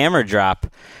big hammer drop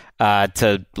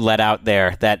to let out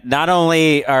there, that not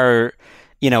only are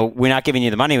we're not giving you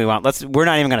the money we want, we're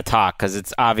not even going to talk because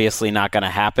it's obviously not going to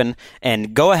happen.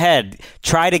 And go ahead,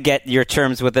 try to get your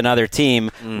terms with another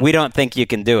team. We don't think you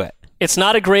can do it. It's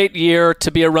not a great year to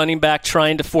be a running back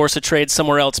trying to force a trade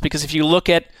somewhere else, because if you look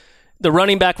at the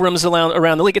running back rooms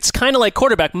around the league, it's kind of like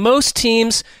quarterback. Most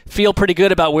teams feel pretty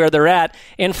good about where they're at.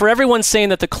 And for everyone saying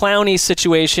that the Clowney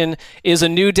situation is a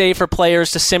new day for players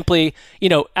to simply,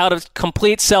 out of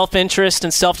complete self-interest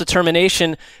and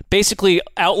self-determination, basically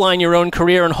outline your own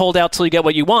career and hold out till you get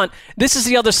what you want, this is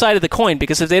the other side of the coin.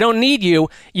 Because if they don't need you,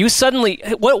 you suddenly,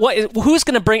 who's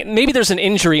going to bring, maybe there's an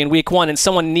injury in week one and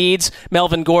someone needs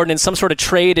Melvin Gordon and some sort of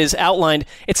trade is outlined.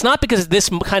 It's not because this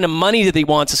kind of money that he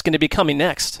wants is going to be coming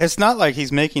next. It's not like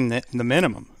he's making the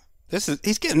minimum.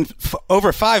 He's getting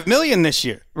over $5 million this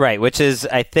year. Right, which is,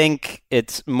 I think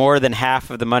it's more than half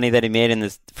of the money that he made in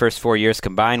the first 4 years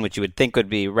combined, which you would think would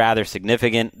be rather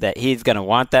significant, that he's going to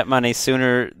want that money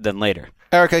sooner than later.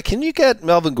 Erica, can you get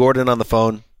Melvin Gordon on the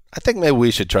phone? I think maybe we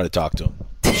should try to talk to him.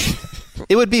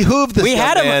 It would behoove this young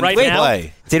man to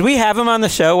play. Did we have him on the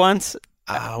show once?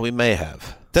 We may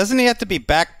have. Doesn't he have to be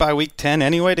back by week 10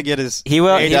 anyway to get his... He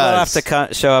will have to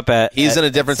show up at... He's in a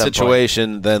different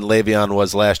situation than Le'Veon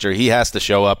was last year. He has to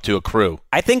show up to accrue.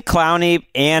 I think Clowney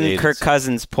and Kirk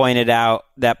Cousins pointed out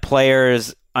that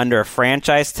players under a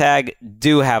franchise tag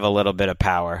do have a little bit of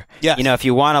power. Yes. If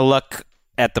you want to look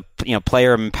at the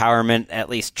player empowerment at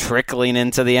least trickling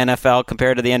into the NFL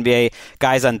compared to the NBA,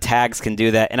 guys on tags can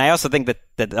do that. And I also think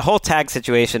that the whole tag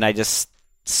situation, I just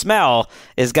smell,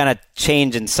 is going to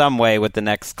change in some way with the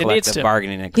next collective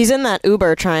bargaining agreement. He's in that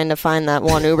Uber trying to find that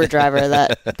one Uber driver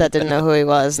that didn't know who he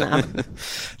was now.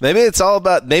 Maybe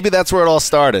that's where it all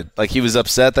started. Like, he was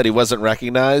upset that he wasn't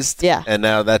recognized. Yeah. And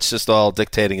now that's just all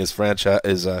dictating his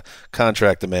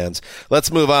contract demands.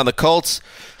 Let's move on. The Colts,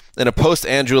 in a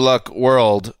post-Andrew Luck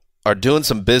world, are doing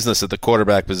some business at the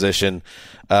quarterback position.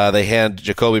 They hand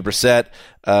Jacoby Brissett,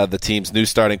 the team's new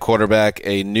starting quarterback,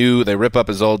 they rip up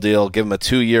his old deal, give him a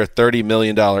 2-year, $30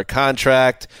 million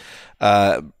contract.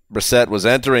 Brissett was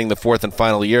entering the fourth and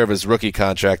final year of his rookie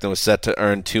contract and was set to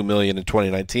earn $2 million in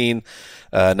 2019.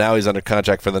 Now he's under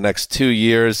contract for the next 2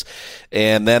 years.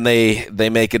 And then they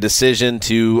make a decision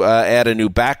to add a new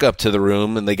backup to the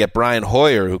room, and they get Brian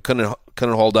Hoyer, who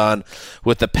hold on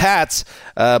with the Pats,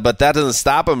 but that doesn't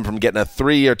stop him from getting a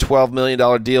 3-year, $12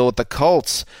 million deal with the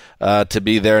Colts to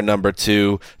be their number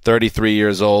 2, 33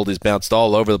 years old. He's bounced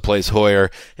all over the place, Hoyer,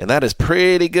 and that is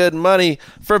pretty good money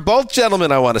for both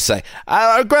gentlemen, I want to say.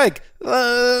 Greg,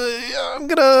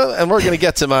 we're gonna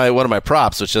get to one of my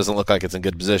props, which doesn't look like it's in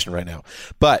good position right now.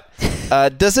 But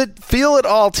does it feel at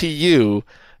all to you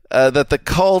that the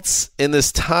Colts, in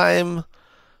this time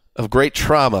of great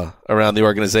trauma around the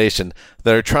organization,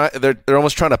 they're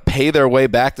almost trying to pay their way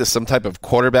back to some type of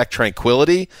quarterback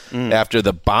tranquility after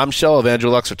the bombshell of Andrew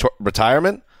Luck's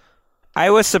retirement? I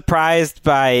was surprised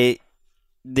by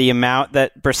the amount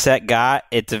that Brissett got.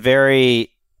 It's a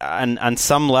very, on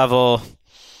some level,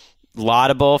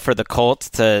 laudable for the Colts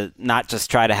to not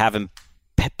just try to have him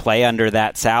play under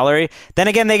that salary. Then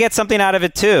again, they get something out of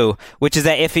it too, which is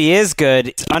that if he is good,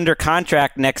 it's under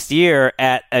contract next year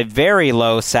at a very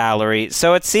low salary.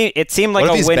 So it seemed like what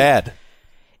if a he's win. Bad?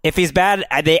 If he's bad,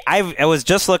 I was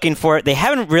just looking for it. They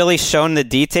haven't really shown the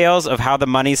details of how the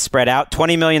money's spread out.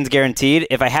 $20 million's guaranteed.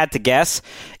 If I had to guess,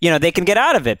 they can get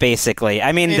out of it. Basically,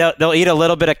 I mean, they'll eat a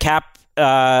little bit of cap,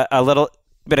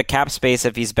 space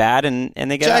if he's bad, and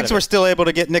they get. Jags were still able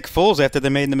to get Nick Foles after they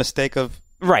made the mistake of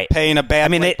paying a bad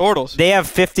Blake Bortles. They have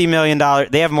 $50 million.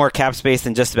 They have more cap space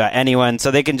than just about anyone, so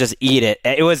they can just eat it.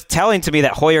 It was telling to me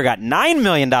that Hoyer got $9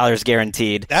 million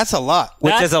guaranteed. That's a lot.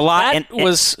 Which is a lot. That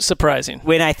was surprising.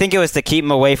 When I think it was to keep him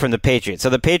away from the Patriots.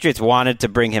 So the Patriots wanted to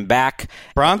bring him back.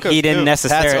 Broncos. He didn't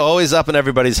necessarily. That's always up in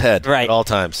everybody's head at all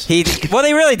times. They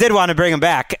really did want to bring him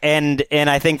back, and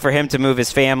I think for him to move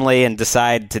his family and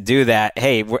decide to do that,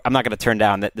 hey, I'm not going to turn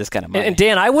down this kind of money. And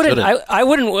Dan, I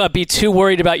wouldn't be too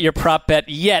worried about your prop bet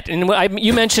yet. And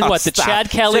you mentioned the Chad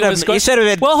Kelly was going. You should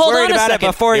have been worried about it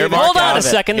before you hold on a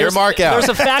second. There's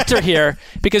a factor here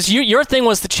because your thing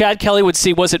was the Chad Kelly would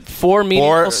see. Was it 4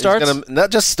 meaningful starts?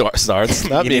 Not just starts,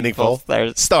 not meaningful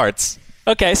starts.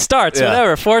 Okay, starts,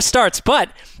 whatever. 4 starts. But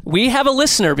we have a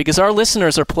listener because our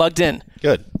listeners are plugged in.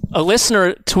 Good. A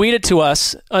listener tweeted to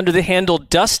us under the handle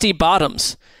Dusty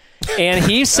Bottoms. And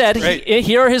he said,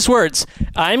 here are his words,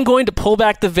 "I'm going to pull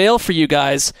back the veil for you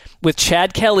guys with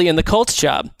Chad Kelly in the Colts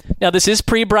job." Now, this is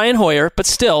pre-Brian Hoyer, but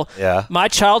still, my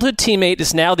childhood teammate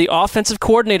is now the offensive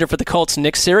coordinator for the Colts,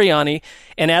 Nick Sirianni.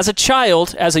 And as a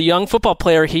child, as a young football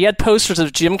player, he had posters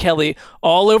of Jim Kelly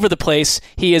all over the place.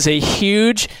 He is a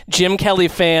huge Jim Kelly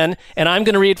fan, and I'm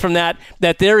going to read from that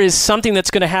there is something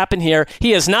that's going to happen here.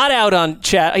 He is not out on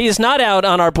Chad. He is not out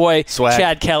on our boy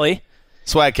Chad Kelly.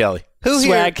 Swag Kelly.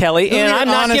 Swag Kelly, and I'm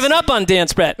not giving up on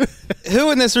Dan's bet. Who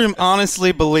in this room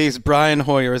honestly believes Brian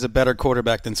Hoyer is a better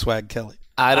quarterback than Swag Kelly?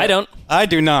 I don't. I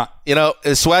do not.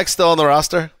 Is Swag still on the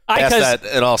roster? Ask that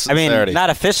in all sincerity. Not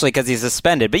officially because he's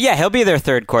suspended, but yeah, he'll be their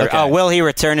third quarterback. Okay. Oh, will he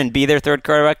return and be their third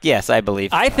quarterback? Yes, I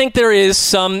believe. I think there is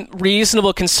some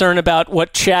reasonable concern about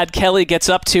what Chad Kelly gets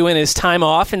up to in his time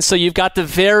off, and so you've got the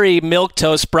very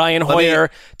milquetoast Brian Hoyer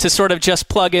to sort of just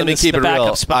plug in the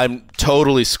backup spot. I'm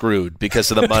totally screwed because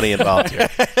of the money involved here.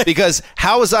 Because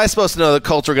how was I supposed to know the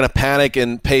Colts were going to panic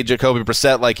and pay Jacoby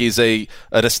Brissett like he's an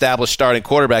established starting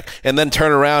quarterback, and then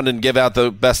turn around and give out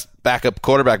the best backup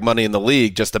quarterback money in the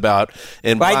league just about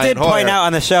in Brian I did Hoyer. Point out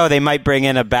on the show they might bring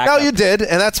in a backup. No, you did,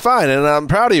 and that's fine, and I'm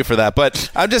proud of you for that.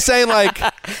 But I'm just saying,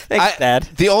 Thanks, Dad.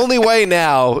 The only way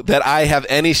now that I have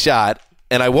any shot,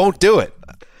 and I won't do it,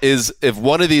 is if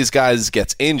one of these guys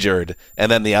gets injured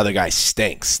and then the other guy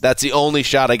stinks. That's the only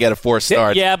shot I get a 4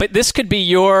 start. Yeah, but this could be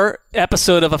your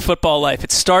episode of A Football Life.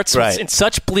 It starts in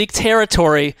such bleak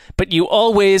territory, but you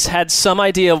always had some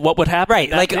idea of what would happen.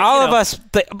 Right, of us,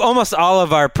 almost all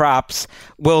of our props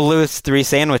will lose 3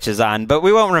 sandwiches on, but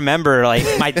we won't remember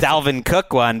my Dalvin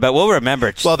Cook one, but we'll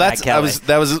remember. Well, that was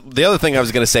the other thing I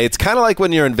was going to say. It's kind of like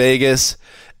when you're in Vegas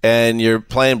and you're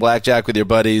playing blackjack with your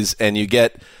buddies and you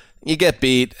get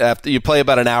beat after you play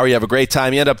about an hour. You have a great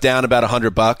time. You end up down about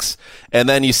 $100, and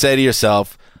then you say to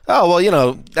yourself, "Oh,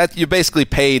 well, that you basically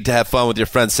paid to have fun with your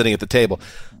friends sitting at the table.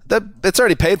 It's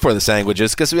already paid for the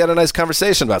sandwiches because we had a nice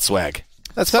conversation about swag.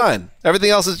 That's fine. Everything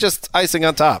else is just icing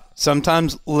on top."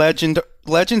 Sometimes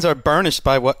legends are burnished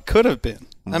by what could have been.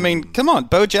 I mean, come on,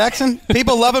 Bo Jackson.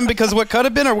 People love him because of what could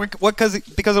have been, or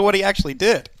because of what he actually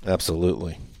did.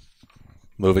 Absolutely.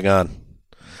 Moving on.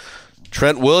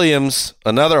 Trent Williams,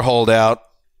 another holdout.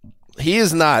 He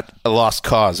is not a lost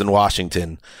cause in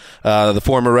Washington. The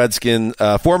former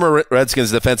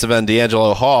Redskins defensive end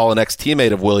D'Angelo Hall, an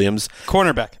ex-teammate of Williams.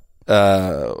 Cornerback.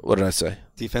 What did I say?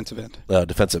 Defensive end.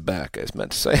 Defensive back, I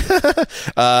meant to say.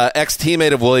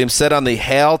 Ex-teammate of Williams said on the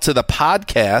Hail to the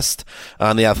podcast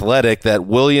on The Athletic that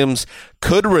Williams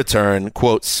could return,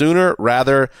 quote, sooner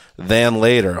rather than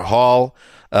later. Hall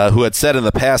who had said in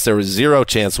the past there was zero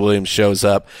chance Williams shows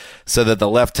up, said that the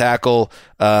left tackle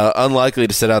unlikely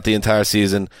to sit out the entire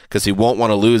season because he won't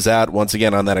want to lose out once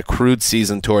again on that accrued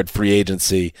season toward free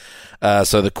agency.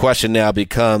 So the question now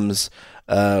becomes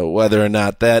whether or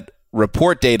not that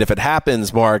report date, if it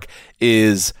happens, Mark,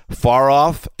 is far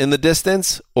off in the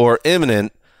distance or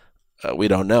imminent. We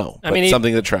don't know. But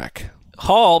something to track.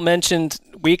 Hall mentioned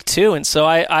week 2, and so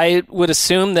I would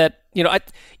assume that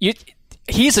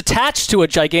he's attached to a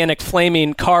gigantic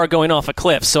flaming car going off a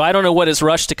cliff. So I don't know what his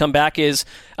rush to come back is,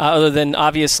 other than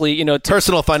obviously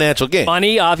personal financial gain,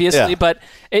 money, obviously. Yeah. But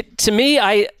to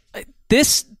me,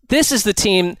 this is the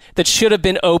team that should have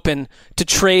been open to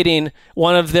trading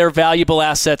one of their valuable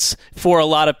assets for a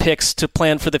lot of picks to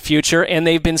plan for the future, and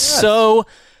they've been so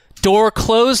door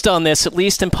closed on this, at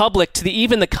least in public, to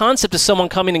even the concept of someone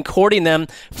coming and courting them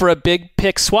for a big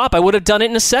pick swap. I would have done it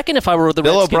in a second if I were the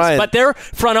Redskins. O'Brien, but their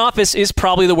front office is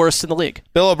probably the worst in the league.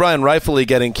 Bill O'Brien rightfully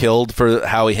getting killed for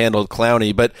how he handled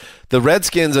Clowney, but the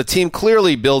Redskins, a team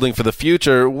clearly building for the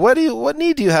future. What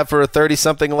need do you have for a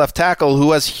 30-something left tackle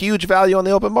who has huge value on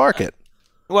the open market?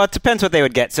 Well, it depends what they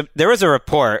would get. So there was a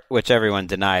report, which everyone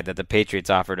denied, that the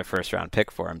Patriots offered a first-round pick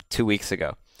for him 2 weeks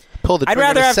ago. Pull the trigger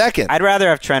in a second. I'd rather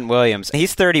have Trent Williams.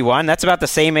 He's 31. That's about the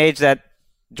same age that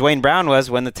Dwayne Brown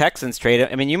was when the Texans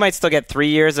traded. I mean, you might still get 3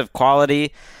 years of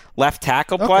quality left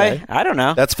tackle play. Okay. I don't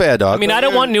know. That's fair, dog. I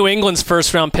don't want New England's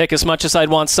first-round pick as much as I'd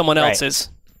want someone else's.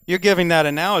 You're giving that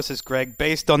analysis, Greg,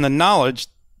 based on the knowledge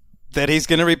that he's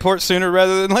going to report sooner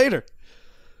rather than later.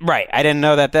 Right. I didn't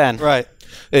know that then. Right.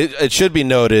 It should be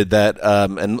noted that,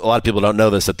 and a lot of people don't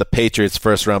know this, that the Patriots'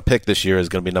 first-round pick this year is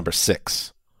going to be number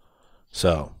 6.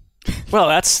 So... Well,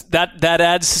 that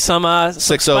adds some 6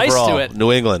 spice overall, to it.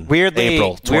 New England.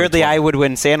 Weirdly, I would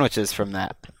win sandwiches from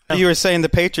that. You were saying the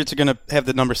Patriots are going to have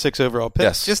the number 6 overall pick.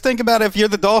 Yes. Just think about if you're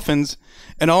the Dolphins,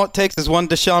 and all it takes is one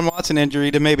Deshaun Watson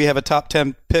injury to maybe have a top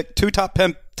 10 pick, 2 top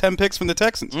 10 picks from the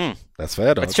Texans. That's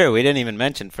fair, dog. That's true. We didn't even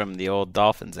mention from the old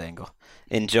Dolphins angle.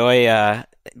 Enjoy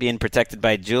being protected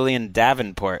by Julian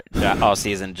Davenport all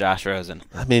season, Josh Rosen.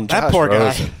 I mean, that Josh poor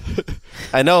Rosen. guy.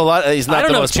 I know a lot. He's not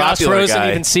the most popular guy. Josh Rosen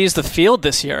even sees the field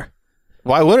this year.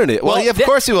 Why wouldn't he? Well, of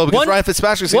course he will, because Ryan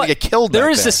Fitzpatrick's going to get killed. There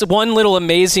is this one little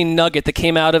amazing nugget that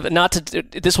came out of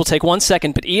this will take 1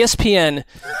 second, but ESPN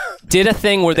did a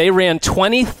thing where they ran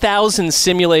 20,000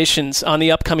 simulations on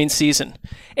the upcoming season.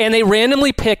 And they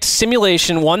randomly picked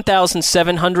simulation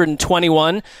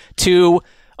 1,721 to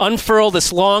unfurl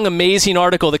this long, amazing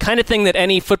article, the kind of thing that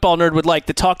any football nerd would like,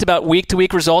 that talked about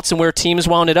week-to-week results and where teams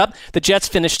wound it up. The Jets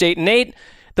finished 8-8.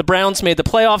 The Browns made the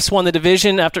playoffs, won the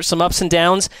division after some ups and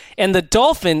downs. And the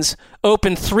Dolphins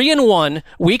opened 3-1.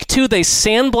 Week 2, they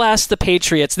sandblast the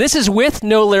Patriots. This is with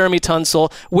no Laramie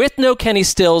Tunsil, with no Kenny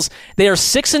Stills. They are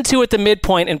 6-2 at the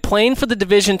midpoint and playing for the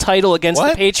division title against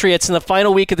the Patriots in the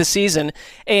final week of the season.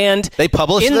 And they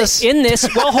published this?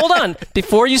 Well, hold on.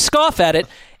 Before you scoff at it,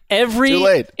 Too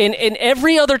late. In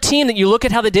every other team that you look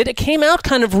at how they did, it came out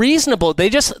kind of reasonable. They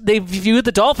viewed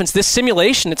the Dolphins, this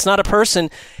simulation, it's not a person,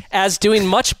 as doing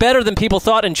much better than people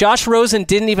thought. And Josh Rosen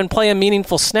didn't even play a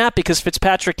meaningful snap because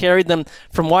Fitzpatrick carried them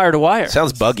from wire to wire.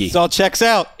 Sounds buggy. It all checks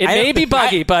out. It may be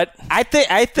buggy, but I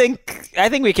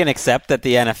think we can accept that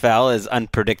the NFL is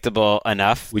unpredictable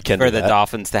enough for the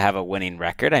Dolphins to have a winning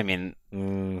record. I mean,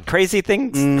 crazier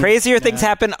things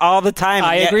happen all the time.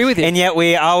 I agree with you. And yet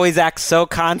we always act so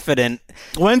confident.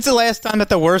 When's the last time that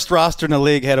the worst roster in the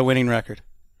league had a winning record?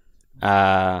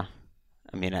 Them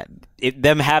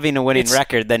having a winning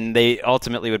record, then they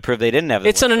ultimately would prove they didn't have.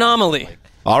 It's an anomaly.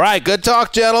 All right, good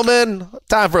talk, gentlemen.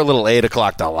 Time for a little 8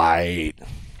 o'clock delight.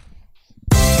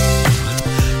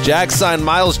 Jags signed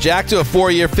Miles Jack to a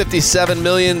 4-year, $57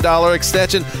 million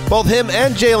extension. Both him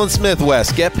and Jalen Smith,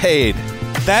 West, get paid.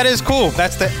 That is cool.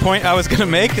 That's the point I was going to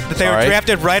make, that they were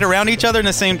drafted right around each other in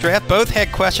the same draft. Both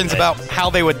had questions about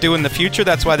how they would do in the future.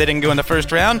 That's why they didn't go in the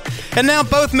first round. And now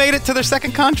both made it to their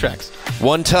second contracts.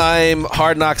 One-time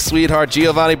Hard Knocks sweetheart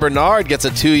Giovanni Bernard gets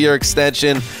a 2-year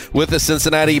extension with the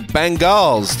Cincinnati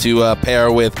Bengals to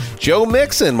pair with Joe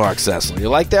Mixon, Mark Sessler. You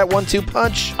like that 1-2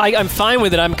 punch? I'm fine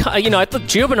with it. I thought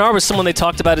Gio Bernard was someone they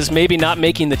talked about as maybe not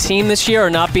making the team this year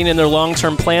or not being in their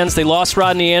long-term plans. They lost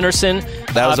Rodney Anderson.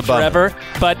 That was a bummer. Forever,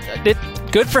 but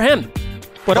good for him.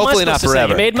 What Hopefully am I supposed not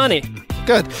forever. to say? He made money.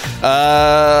 Good.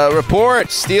 Report: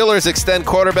 Steelers extend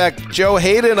quarterback Joe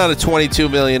Hayden on a $22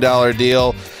 million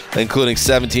deal, including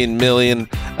 $17 million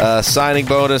signing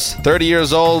bonus. 30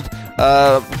 years old.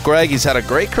 Greg, he's had a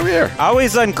great career.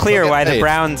 Always unclear why the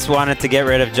Browns wanted to get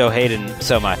rid of Joe Hayden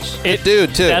so much.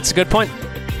 Dude, too. That's a good point.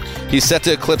 He's set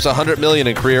to eclipse $100 million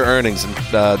in career earnings in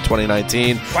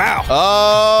 2019. Wow.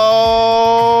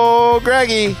 Oh,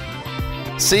 Greggy.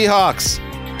 Seahawks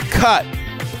cut,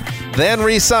 then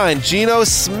re-sign Geno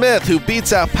Smith, who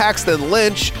beats out Paxton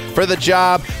Lynch for the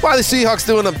job. Why are the Seahawks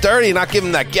doing them dirty, not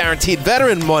giving that guaranteed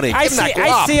veteran money? I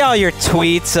see all your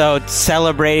tweets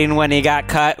celebrating when he got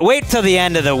cut. Wait till the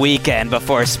end of the weekend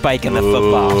before spiking the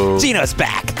football. Geno's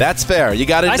back. That's fair. You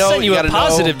got to know. I sent you a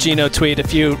positive Geno tweet,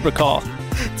 if you recall.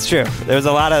 It's true. There was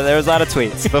a lot of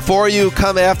tweets. Before you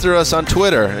come after us on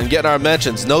Twitter and get our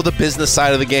mentions, know the business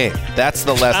side of the game. That's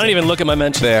the lesson. I don't even look at my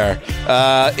mentions. There.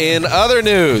 In other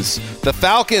news, the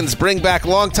Falcons bring back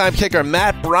longtime kicker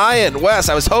Matt Bryant. Wes,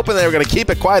 I was hoping they were going to keep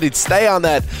it quiet. He'd stay on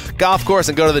that golf course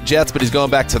and go to the Jets, but he's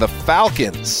going back to the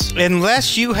Falcons.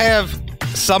 Unless you have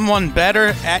someone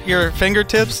better at your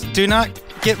fingertips, do not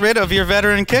get rid of your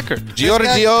veteran kicker.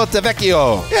 Giorgio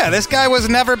Tavecchio. Yeah, this guy was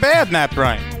never bad, Matt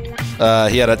Bryant.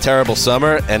 He had a terrible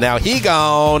summer, and now he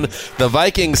gone. The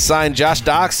Vikings signed Josh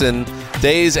Doxson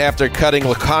days after cutting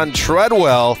Laquan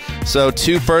Treadwell. So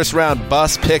 2 first-round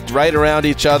busts picked right around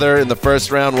each other in the first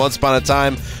round once upon a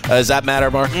time. Does that matter,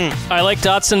 Mark? I like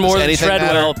Dotson more than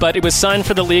Treadwell, but it was signed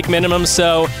for the league minimum,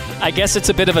 so I guess it's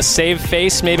a bit of a save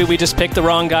face. Maybe we just picked the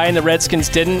wrong guy and the Redskins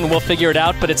didn't, and we'll figure it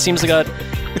out, but it seems like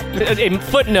a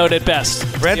footnote at best.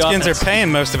 Redskins are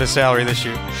paying most of his salary this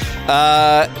year.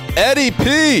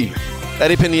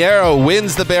 Eddie Pinheiro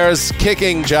wins the Bears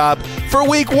kicking job for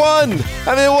week 1.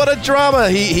 I mean, what a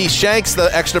drama. He shanks the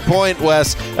extra point,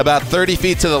 Wes, about 30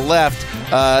 feet to the left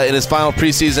in his final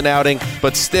preseason outing,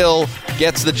 but still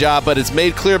gets the job. But it's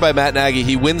made clear by Matt Nagy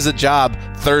he wins the job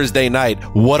Thursday night.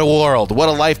 What a world. What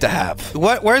a life to have.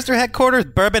 Where's their headquarters?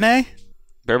 Bourbonnais?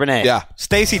 Bourbonnais. Yeah.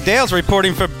 Stacey Dales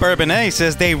reporting for Bourbonnais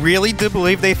says they really do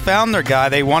believe they found their guy.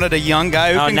 They wanted a young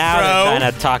guy who can now throw. They're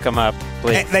trying to talk him up.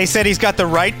 They said he's got the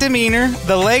right demeanor,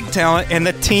 the leg talent, and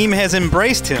the team has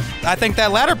embraced him. I think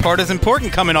that latter part is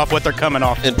important coming off what they're coming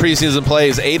off. In preseason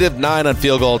plays, 8 of 9 on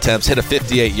field goal attempts, hit a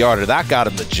 58-yarder. That got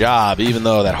him the job, even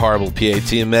though that horrible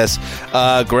PAT miss.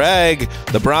 Greg,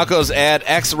 the Broncos add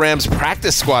ex-Rams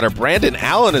practice squatter. Brandon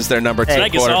Allen is their number 2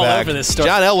 quarterback. All over this story.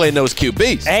 John Elway knows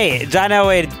QBs. Hey, John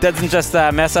Elway doesn't just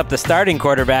mess up the starting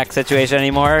quarterback situation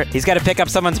anymore. He's got to pick up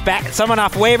someone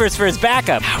off waivers for his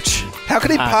backup. Ouch. How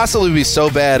could he possibly be so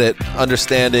bad at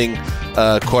understanding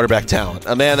quarterback talent?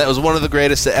 A man that was one of the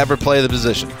greatest to ever play the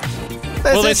position.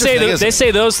 Well, they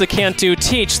say those that can't do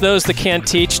teach, those that can't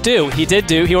teach do.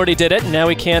 He already did it, and now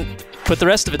he can't put the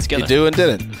rest of it together. He do and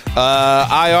didn't.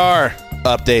 IR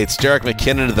updates. Jerick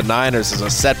McKinnon of the Niners is a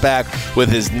setback with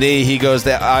his knee. He goes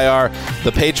to IR.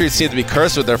 The Patriots seem to be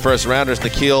cursed with their first rounders.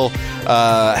 N'Keal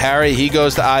Harry, he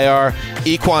goes to IR.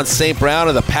 Equan St. Brown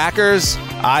of the Packers,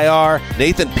 IR.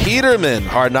 Nathan Peterman,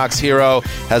 Hard Knocks hero,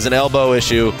 has an elbow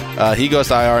issue. He goes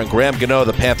to IR. And Graham Gano,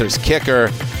 the Panthers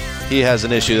kicker, he has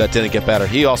an issue that didn't get better.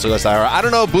 He also goes to IR. I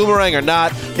don't know, boomerang or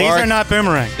not. These are not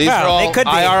boomerang. These are all they could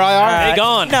be. IR. They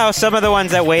gone. No, some of the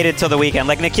ones that waited till the weekend,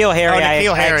 like N'Keal Harry,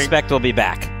 I expect will be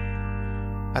back.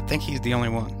 I think he's the only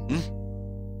one.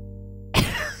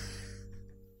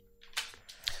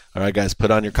 All right, guys,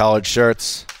 put on your collared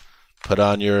shirts. Put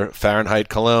on your Fahrenheit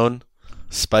cologne.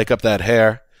 Spike up that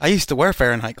hair. I used to wear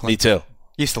Fahrenheit cologne. Me too.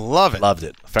 Used to love it. Loved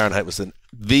it. Fahrenheit was the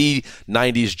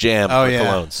 90s jam for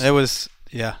colognes. It was,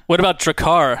 yeah. What about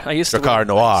Drakkar? I used to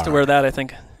wear that, I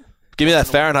think. Give me that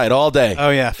Fahrenheit all day. Oh,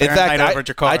 yeah. Fahrenheit over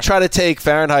Drakkar. I try to take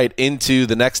Fahrenheit into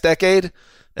the next decade,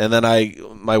 and then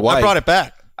my wife... I brought it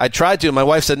back. I tried to. My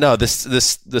wife said, "No, this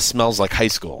smells like high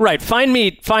school." Right. Find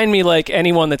me like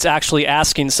anyone that's actually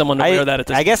asking someone to wear that at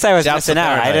this. I guess I was missing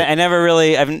out.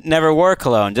 I've never wore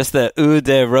cologne. Just the Eau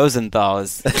de Rosenthal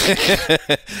is.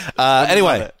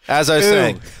 Anyway, as I was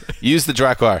saying, use the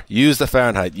Drakkar, use the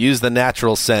Fahrenheit, use the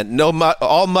natural scent.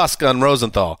 All musk on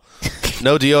Rosenthal.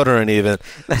 No deodorant even.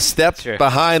 Step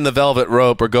behind the velvet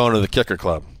rope or going to the kicker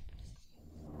club.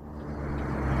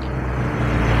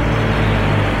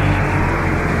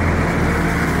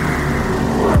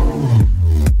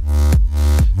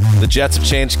 The Jets have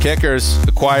changed kickers,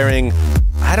 acquiring,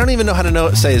 I don't even know how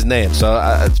to say his name, so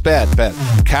it's bad.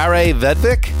 Kare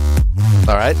Vedvik?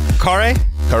 All right.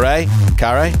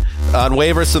 Kare? On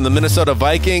waivers from the Minnesota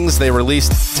Vikings, they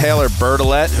released Taylor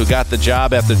Bertolette, who got the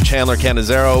job after Chandler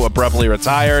Cannizzaro abruptly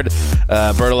retired.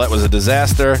 Bertolette was a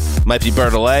disaster. Might be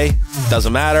Bertolet.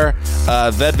 Doesn't matter.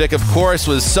 Vedvik, of course,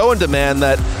 was so in demand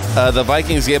that the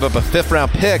Vikings gave up a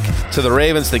 5th-round pick to the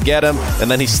Ravens to get him, and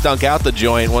then he stunk out the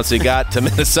joint once he got to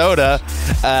Minnesota.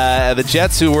 The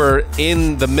Jets, who were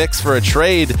in the mix for a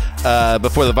trade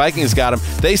before the Vikings got him,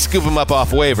 they scoop him up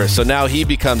off waivers. So now he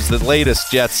becomes the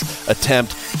latest Jets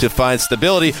attempt to find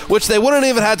stability, which they wouldn't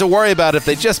even have to worry about if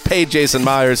they just paid Jason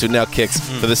Myers, who now kicks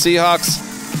for the Seahawks.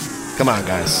 Come on,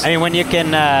 guys. I mean, when you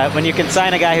can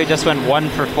sign a guy who just went 1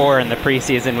 for 4 in the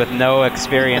preseason with no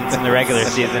experience in the regular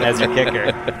season as your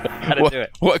kicker, gotta do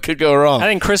it. What could go wrong? I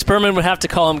think Chris Berman would have to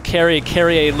call him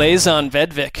Carrie Lazon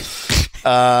Vedvik.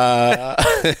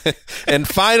 And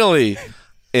finally,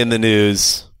 in the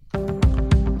news.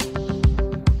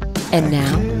 And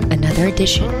now, another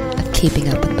edition of Keeping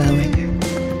Up with Bowringer.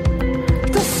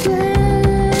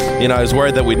 I was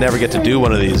worried that we'd never get to do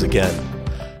one of these again.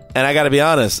 And I got to be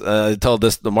honest, I told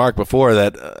this to Mark before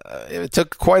that it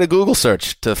took quite a Google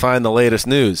search to find the latest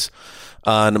news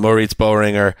on Moritz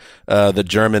Böhringer, the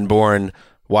German-born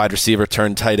wide receiver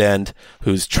turned tight end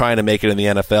who's trying to make it in the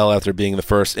NFL after being the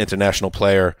first international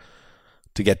player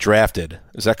to get drafted.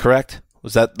 Is that correct?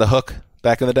 Was that the hook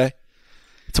back in the day?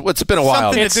 It's been a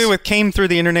while. Something to do with came through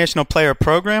the international player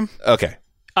program? Okay.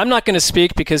 I'm not going to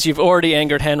speak because you've already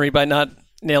angered Henry by not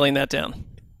nailing that down.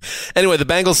 Anyway, the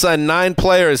Bengals signed 9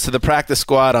 players to the practice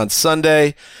squad on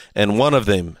Sunday, and one of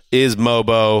them is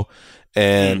Mobo.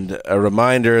 And a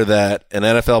reminder that an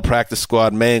NFL practice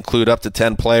squad may include up to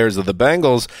 10 players of the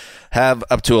Bengals, have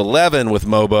up to 11 with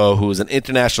Mobo, who is an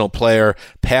international player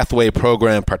pathway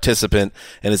program participant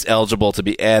and is eligible to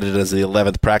be added as the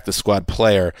 11th practice squad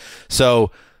player.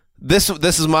 So this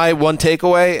is my one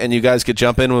takeaway, and you guys could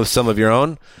jump in with some of your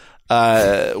own.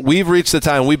 We've reached the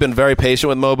time. We've been very patient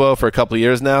with Mobo for a couple of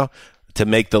years now to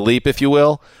make the leap, if you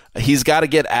will. He's got to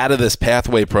get out of this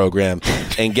pathway program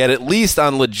and get at least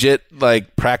on legit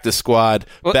practice squad,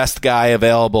 best guy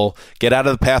available. Get out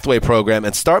of the pathway program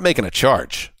and start making a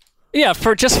charge. Yeah,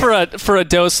 for a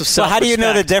dose of self-respect. Well, how do you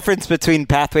know the difference between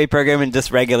pathway program and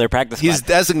just regular practice squad? He's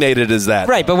designated as that.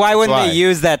 Right, but why wouldn't they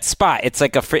use that spot? It's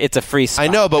like it's a free spot. I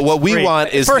know, but what we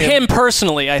want is for him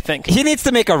personally, I think. He needs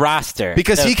to make a roster.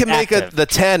 Because he can make the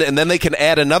 10, and then they can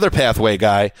add another pathway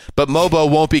guy, but Mobo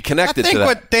won't be connected to that. I think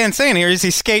what Dan's saying here is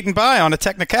he's skating by on a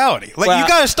technicality. You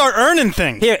got to start earning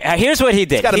things. Here's what he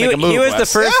did. He was the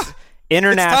first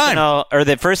international or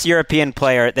the first European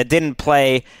player that didn't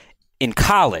play in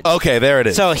college. Okay, there it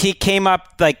is. So he came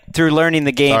up through learning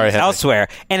the game elsewhere.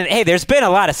 And hey, there's been a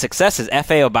lot of successes.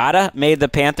 F.A. Obata made the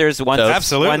Panthers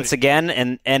once again,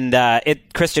 and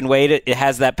Christian Wade it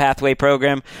has that pathway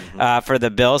program for the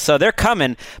Bills. So they're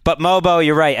coming. But Mobo,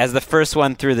 you're right, as the first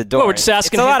one through the door. Well, we're just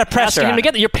asking it's a lot of pressure him to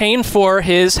get. You're paying for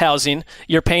his housing.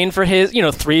 You're paying for his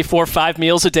 3, 4, 5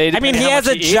 meals a day. I mean, he has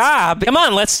a job. Come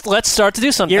on, let's start to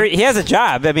do something. He has a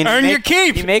job. I mean, earn your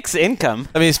keep. He makes income.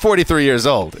 I mean, he's 43 years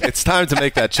old. It's time to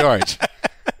make that charge.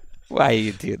 Why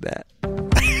you do that?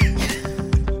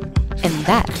 And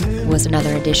that was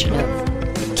another edition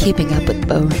of Keeping Up with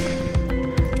Bowringer.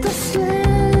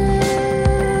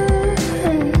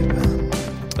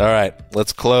 All right,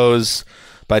 let's close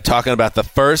by talking about the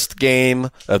first game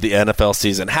of the NFL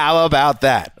season. How about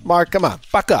that? Mark, come on,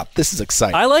 buck up. This is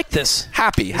exciting. I like this.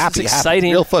 Happy,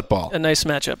 exciting. Real football. A nice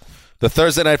matchup. The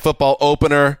Thursday Night Football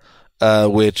opener,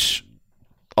 which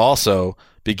also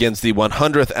begins the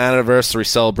 100th anniversary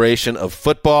celebration of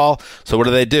football. So what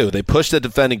do? They push the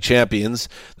defending champions,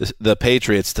 the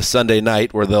Patriots, to Sunday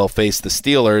night where they'll face the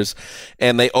Steelers,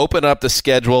 and they open up the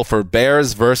schedule for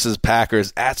Bears versus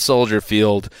Packers at Soldier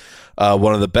Field.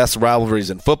 One of the best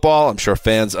rivalries in football. I'm sure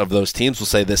fans of those teams will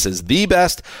say this is the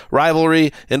best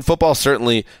rivalry in football,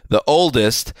 certainly the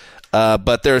oldest.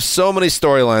 But there are so many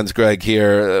storylines, Greg,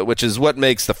 here, which is what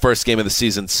makes the first game of the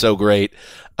season so great,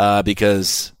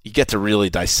 because you get to really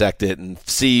dissect it and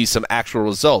see some actual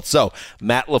results. So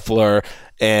Matt LaFleur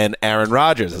and Aaron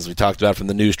Rodgers, as we talked about from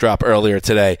the news drop earlier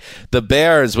today. The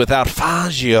Bears without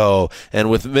Fangio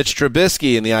and with Mitch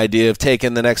Trubisky and the idea of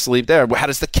taking the next leap there. How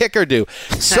does the kicker do?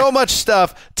 So much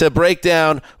stuff to break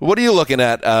down. What are you looking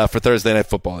at for Thursday Night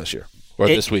Football this year or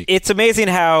this week? It's amazing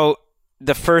how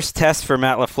the first test for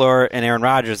Matt LaFleur and Aaron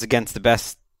Rodgers against the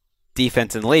best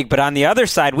defense in the league. But on the other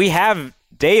side, we have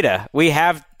data. We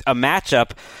have a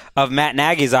matchup of Matt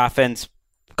Nagy's offense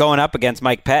going up against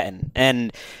Mike Pettin.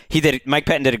 And Mike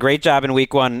Pettin did a great job in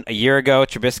week 1 a year ago.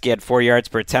 Trubisky had 4 yards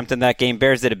per attempt in that game.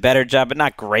 Bears did a better job, but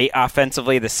not great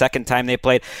offensively the second time they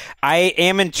played. I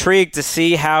am intrigued to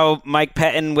see how Mike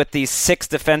Pettin with these six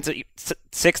defensive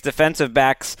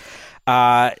backs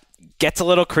gets a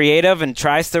little creative and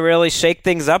tries to really shake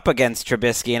things up against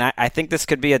Trubisky. And I think this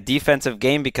could be a defensive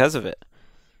game because of it.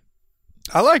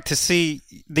 I like to see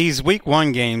these week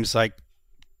 1 games,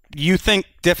 you think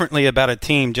differently about a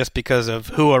team just because of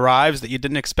who arrives that you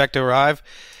didn't expect to arrive.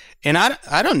 And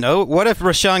I don't know. What if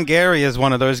Rashawn Gary is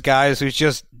one of those guys who's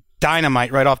just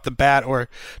dynamite right off the bat, or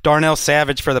Darnell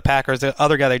Savage for the Packers, the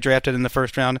other guy they drafted in the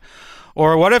first round?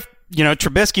 Or what if,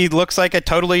 Trubisky looks like a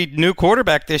totally new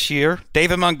quarterback this year.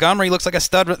 David Montgomery looks like a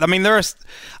stud. I mean,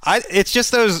 it's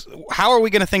just those. how are we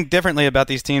going to think differently about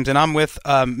these teams? And I'm with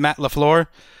Matt LaFleur.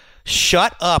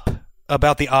 Shut up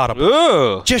about the audible.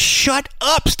 Ooh. Just shut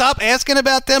up. Stop asking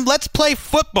about them. Let's play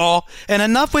football, and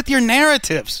enough with your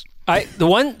narratives. The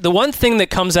one thing that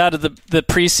comes out of the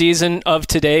preseason of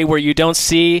today, where you don't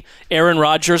see Aaron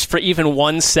Rodgers for even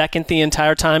 1 second the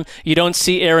entire time, you don't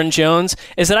see Aaron Jones,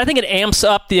 is that I think it amps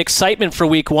up the excitement for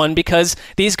Week 1 because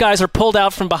these guys are pulled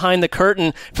out from behind the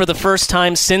curtain for the first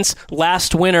time since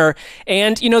last winter.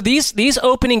 And these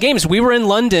opening games, we were in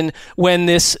London when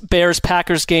this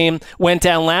Bears-Packers game went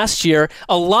down last year.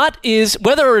 A lot is,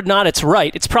 whether or not it's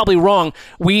right, it's probably wrong.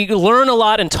 We learn a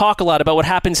lot and talk a lot about what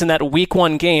happens in that Week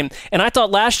 1 game. And I thought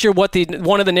last year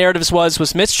one of the narratives was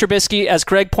Mitch Trubisky, as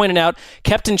Greg pointed out,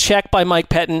 kept in check by Mike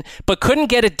Pettin, but couldn't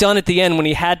get it done at the end when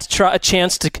he had a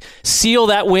chance to seal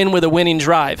that win with a winning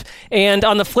drive. And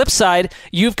on the flip side,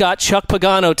 you've got Chuck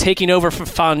Pagano taking over for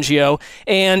Fangio.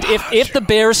 And if the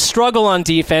Bears struggle on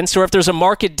defense, or if there's a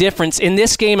market difference in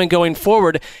this game and going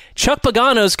forward, Chuck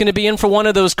Pagano is going to be in for one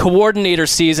of those coordinator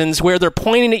seasons where they're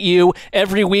pointing at you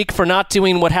every week for not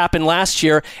doing what happened last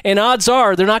year, and odds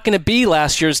are they're not going to be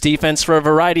last year's defense for a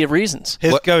variety of reasons.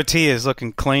 His goatee is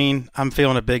looking clean. I'm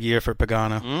feeling a big year for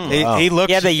Pagano. He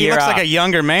looks like a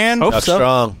younger man. Hope so.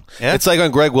 Strong. Yeah. It's like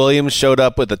when Greg Williams showed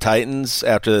up with the Titans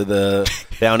after the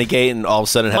Bounty Gate, and all of a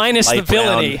sudden had minus the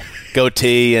villainy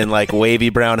goatee and like wavy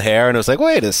brown hair, and it was like,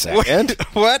 wait a second,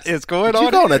 what is going on?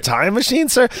 You go in a time machine,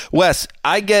 sir? Wes,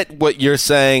 I get what you're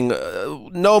saying.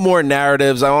 No more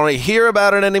narratives. I don't want to hear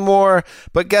about it anymore.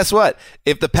 But guess what?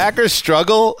 If the Packers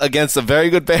struggle against a very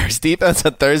good Bears defense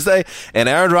on Thursday, and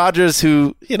Aaron Rodgers,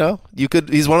 who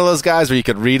he's one of those guys where you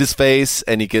could read his face,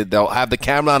 and they'll have the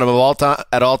camera on him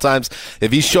at all times.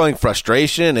 If he's showing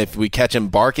frustration, if we catch him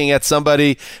barking at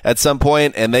somebody at some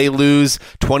point, and they lose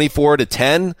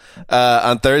 24-10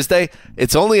 on Thursday,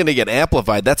 it's only going to get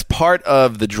amplified. That's part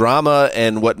of the drama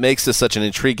and what makes this such an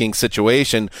intriguing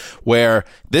situation, where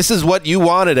this is what you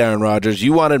wanted, Aaron Rodgers.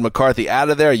 You wanted McCarthy out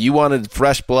of there. You wanted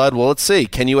fresh blood. Well, let's see.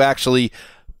 Can you actually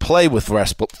play with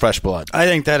fresh blood? I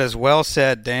think that is well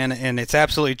said, Dan, and it's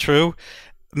absolutely true.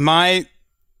 My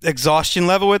exhaustion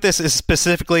level with this is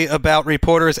specifically about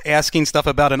reporters asking stuff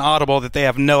about an audible that they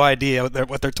have no idea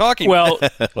what they're talking about.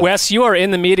 Well, Wes, you are in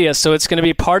the media, so it's going to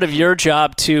be part of your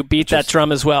job to beat that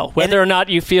drum as well, whether or not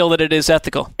you feel that it is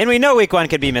ethical. And we know Week 1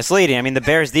 could be misleading. I mean, the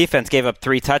Bears defense gave up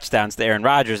 3 touchdowns to Aaron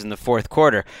Rodgers in the fourth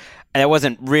quarter, and it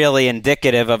wasn't really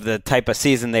indicative of the type of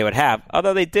season they would have,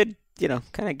 although they did,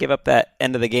 kind of give up that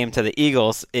end of the game to the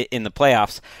Eagles in the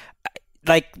playoffs.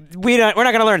 Like, we're not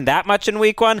going to learn that much in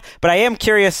Week 1, but I am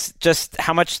curious just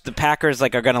how much the Packers are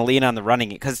going to lean on the running,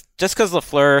 because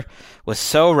LaFleur was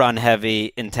so run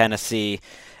heavy in Tennessee,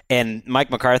 and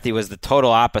Mike McCarthy was the total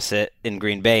opposite in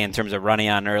Green Bay in terms of running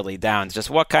on early downs.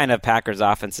 Just what kind of Packers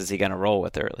offense is he going to roll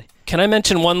with early? Can I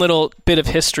mention one little bit of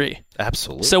history?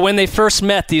 Absolutely. So when they first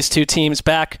met, these two teams,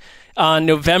 back on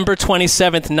November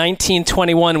 27th,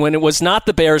 1921, when it was not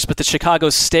the Bears but the Chicago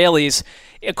Staleys,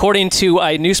 according to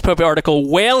a newspaper article,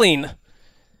 wailing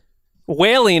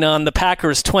on the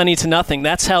Packers 20-0.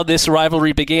 That's how this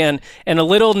rivalry began. And a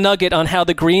little nugget on how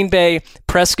the Green Bay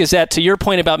Press-Gazette, to your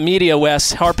point about media,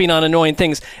 Wes, harping on annoying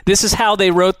things, this is how they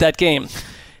wrote that game.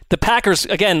 The Packers,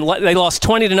 again, they lost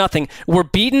 20-0, were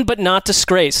beaten but not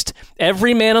disgraced.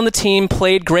 Every man on the team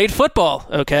played great football,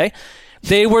 okay?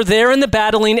 They were there in the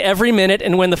battling every minute,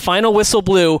 and when the final whistle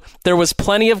blew, there was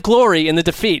plenty of glory in the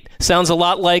defeat. Sounds a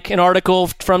lot like an article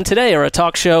from today or a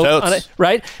talk show,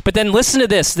 right? But then listen to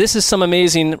this. This is some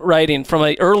amazing writing from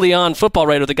an early-on football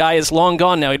writer. The guy is long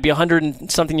gone now. He'd be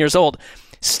 100-something years old.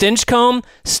 Stinchcomb,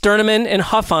 Sterneman, and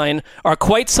Huffine are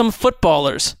quite some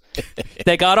footballers.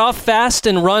 They got off fast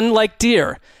and run like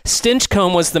deer.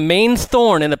 Stinchcomb was the main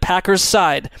thorn in the Packers'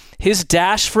 side. His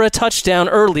dash for a touchdown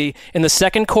early in the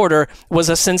second quarter was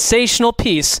a sensational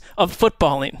piece of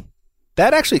footballing.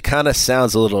 That actually kind of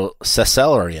sounds a little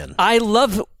Caesarian. I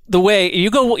love the way you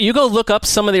go look up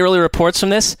some of the early reports from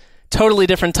this. Totally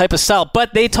different type of style.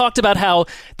 But they talked about how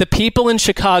the people in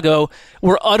Chicago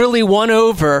were utterly won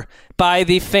over by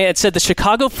the fans. It said the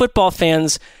Chicago football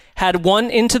fans had won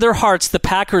into their hearts the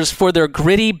Packers for their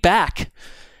gritty back.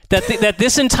 That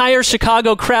this entire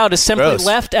Chicago crowd is simply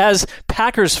left as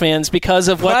Packers fans because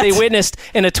of what they witnessed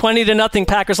in a 20-0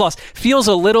 Packers loss. Feels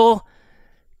a little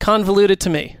convoluted to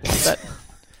me, but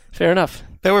fair enough.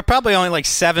 There were probably only like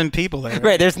 7 people there.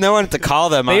 Right, there's no one to call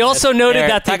them. They also noted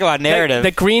that talk about narrative.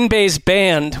 The Green Bay's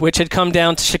band, which had come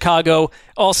down to Chicago,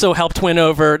 also helped win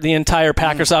over the entire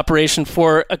Packers operation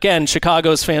for, again,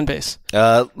 Chicago's fan base.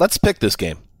 Let's pick this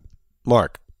game.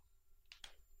 Mark.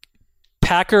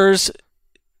 Packers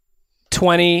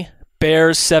 20,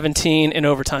 Bears 17 in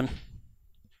overtime.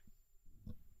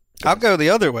 I'll go the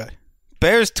other way.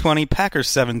 Bears 20, Packers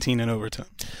 17 in overtime.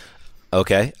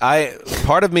 Okay.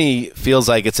 Part of me feels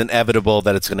like it's inevitable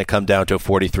that it's going to come down to a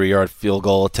 43-yard field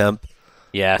goal attempt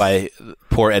by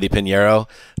poor Eddie Pinheiro.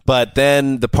 But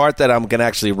then the part that I'm going to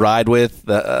actually ride with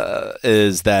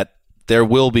is that there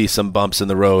will be some bumps in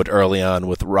the road early on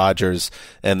with Rodgers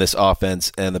and this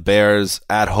offense, and the Bears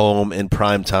at home in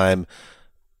prime time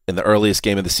in the earliest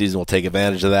game of the season will take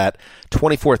advantage of that.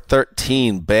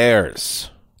 24-13 Bears.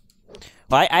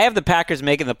 Well, I have the Packers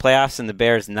making the playoffs and the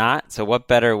Bears not, so what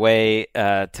better way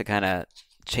to kind of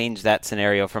change that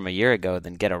scenario from a year ago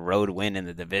than get a road win in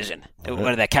the division?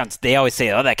 What that counts? They always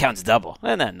say, "Oh, that counts double."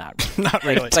 And then not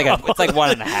really. It's like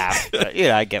 1.5. But,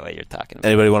 I get what you're talking about.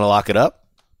 Anybody want to lock it up?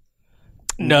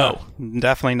 No,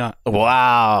 definitely not.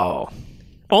 Wow.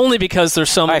 Only because there's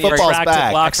so many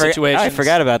attractive lock situations. I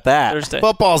forgot about that. Thursday.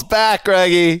 Football's back,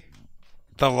 Greggy.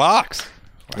 The locks.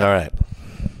 All right.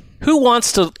 Who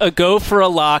wants to go for a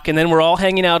lock, and then we're all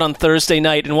hanging out on Thursday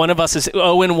night, and one of us is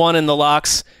 0-1 in the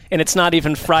locks, and it's not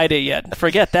even Friday yet?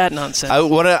 Forget that nonsense.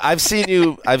 I've seen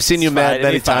you mad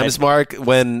many times, Mark,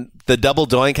 when the double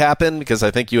doink happened, because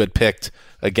I think you had picked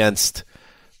against,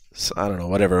 I don't know,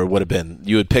 whatever it would have been.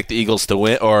 You had picked the Eagles to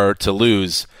win or to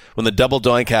lose. When the double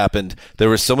doink happened, there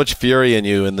was so much fury in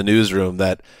you in the newsroom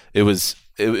that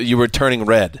you were turning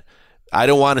red. I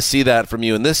don't want to see that from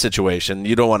you in this situation.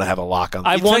 You don't want to have a lock on.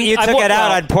 You took it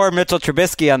out on poor Mitchell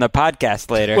Trubisky on the podcast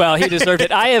later. Well, he deserved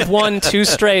it. I have won 2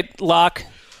 straight lock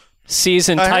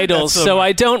season titles, so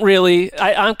I don't really.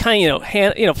 I'm kind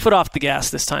of foot off the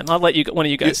gas this time. I'll let one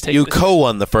of you guys take. You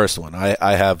co-won the first one.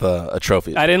 I have a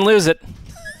trophy. I didn't lose it.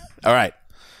 All right,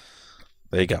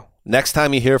 there you go. Next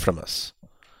time you hear from us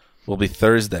will be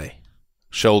Thursday.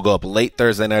 Show will go up late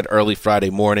Thursday night, early Friday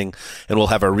morning, and we'll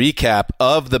have a recap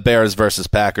of the Bears versus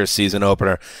Packers season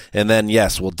opener. And then,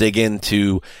 yes, we'll dig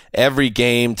into every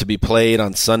game to be played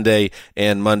on Sunday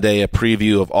and Monday, a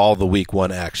preview of all the Week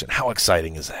 1 action. How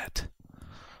exciting is that?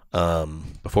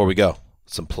 Before we go,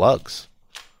 some plugs.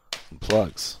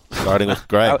 Starting with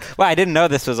Greg. Well, I didn't know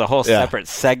this was a whole separate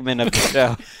segment of the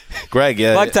show. Greg,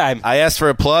 plug time. I asked for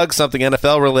a plug, something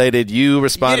NFL related. You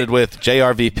responded with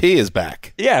JRVP is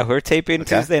back. Yeah, we're taping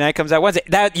Tuesday night, comes out Wednesday.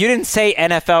 You didn't say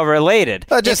NFL related.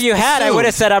 If you had, I would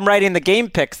have said I'm writing the game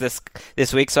picks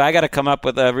this week, so I got to come up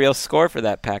with a real score for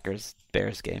that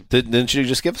Packers-Bears game. Didn't you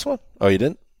just give us one? Oh, you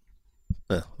didn't?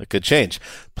 It could change.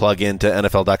 Plug into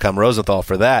NFL.com Rosenthal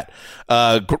for that.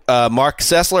 Mark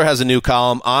Sessler has a new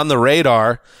column on the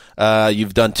radar.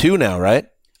 You've done 2 now, right?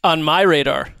 On my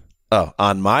radar. Oh,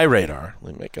 on my radar.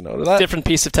 Let me make a note of that. Different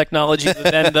piece of technology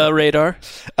than the radar.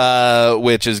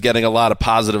 Which is getting a lot of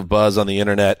positive buzz on the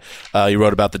internet. You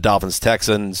wrote about the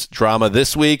Dolphins-Texans drama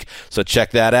this week, so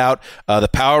check that out. The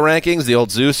Power Rankings, the old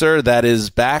Zeuser, that is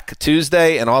back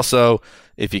Tuesday, and also,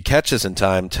 if you catch us in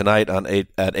time, tonight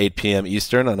at 8 p.m.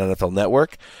 Eastern on NFL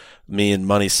Network, me and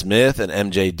Money Smith and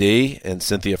MJD and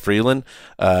Cynthia Freeland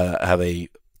have a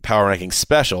Power Ranking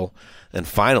special. And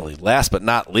finally, last but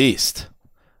not least,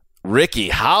 Ricky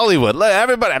Hollywood. Look,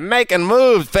 everybody making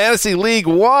moves. Fantasy League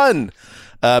 1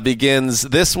 begins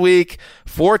this week,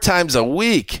 4 times a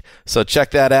week. So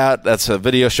check that out. That's a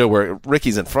video show where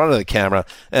Ricky's in front of the camera.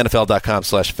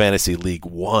 NFL.com/Fantasy League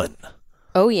 1.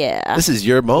 Oh, yeah. This is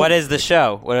your moment. What is the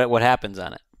show? What happens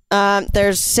on it?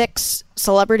 There's 6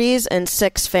 celebrities and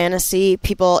 6 fantasy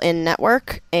people in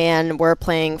network, and we're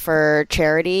playing for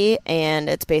charity, and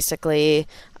it's basically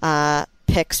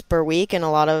picks per week and a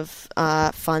lot of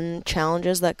fun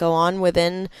challenges that go on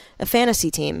within a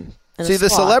fantasy team. See, the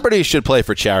celebrities should play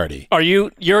for charity.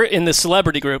 You're in the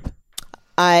celebrity group?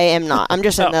 I am not. I'm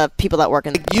just in the people that work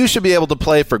in. You should be able to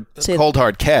play for cold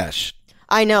hard cash.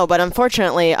 I know, but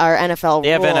unfortunately, our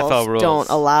NFL rules don't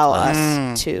allow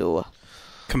us to.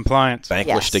 Compliance.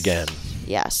 Vanquished again.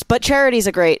 Yes, but charity's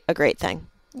a great thing.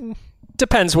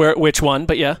 Depends which one,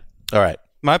 but yeah. All right.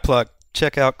 My plug.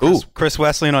 Check out Chris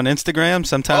Wesleyan on Instagram.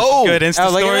 Sometimes some good Insta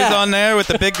stories on there with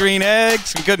the big green eggs,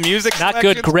 some good music. Not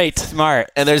good, great.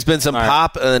 Smart. And there's been some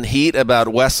pop and heat about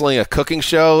Wesleyan, a cooking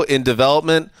show in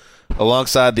development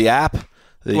alongside the app.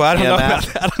 Well, I don't know about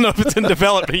that. I don't know if it's in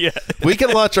development yet. We can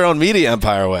launch our own media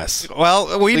empire, Wes.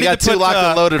 Well, we got 2 locked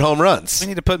and loaded home runs. We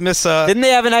need to put Miss... Didn't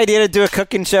they have an idea to do a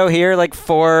cooking show here like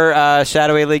 4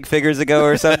 Shadowy League figures ago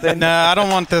or something? No, I don't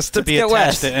want this to be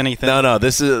attached to anything. No.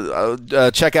 This is...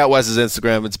 check out Wes's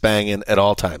Instagram. It's banging at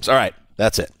all times. All right.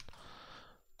 That's it.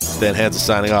 Stan Hansen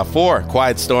signing off for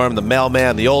Quiet Storm, the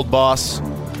mailman, the old boss,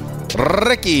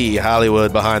 Ricky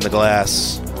Hollywood behind the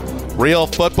glass. Real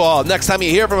football. Next time you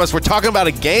hear from us, we're talking about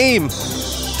a game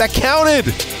that counted.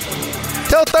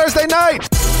 Till Thursday night.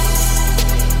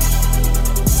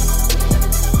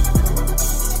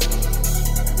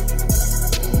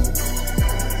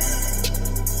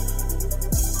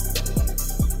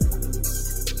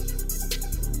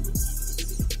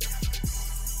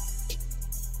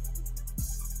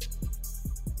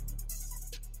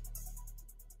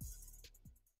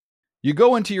 You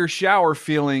go into your shower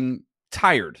feeling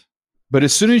tired, but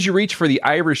as soon as you reach for the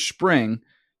Irish Spring,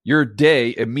 your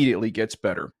day immediately gets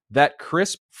better. That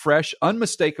crisp, fresh,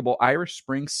 unmistakable Irish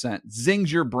Spring scent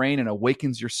zings your brain and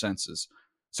awakens your senses.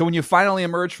 So when you finally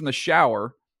emerge from the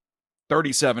shower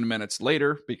 37 minutes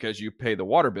later, because you pay the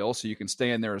water bill so you can stay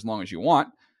in there as long as you want,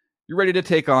 you're ready to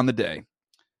take on the day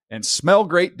and smell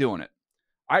great doing it.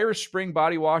 Irish Spring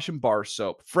Body Wash and Bar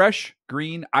Soap. Fresh,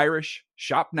 green, Irish.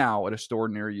 Shop now at a store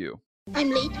near you.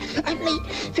 I'm late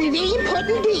for a very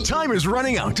important date. Time is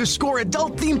running out to score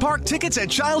adult theme park tickets at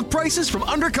child prices from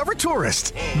Undercover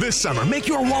Tourist. This summer, make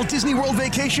your Walt Disney World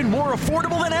vacation more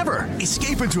affordable than ever.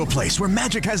 Escape into a place where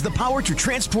magic has the power to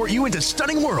transport you into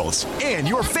stunning worlds and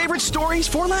your favorite stories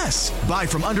for less. Buy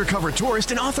from Undercover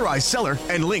Tourist, an authorized seller,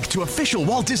 and link to official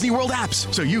Walt Disney World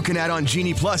apps so you can add on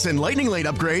Genie Plus and Lightning Lane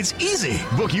upgrades easy.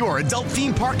 Book your adult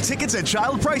theme park tickets at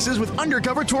child prices with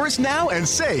Undercover Tourist now and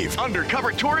save.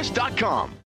 UndercoverTourist.com.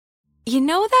 You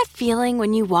know that feeling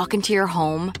when you walk into your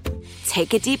home,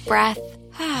 take a deep breath,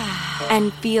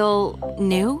 and feel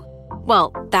new?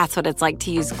 Well, that's what it's like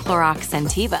to use Clorox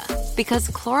Scentiva. Because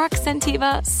Clorox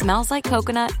Scentiva smells like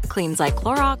coconut, cleans like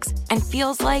Clorox, and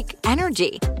feels like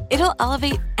energy. It'll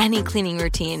elevate any cleaning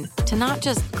routine to not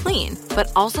just clean,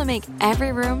 but also make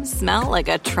every room smell like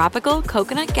a tropical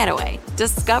coconut getaway.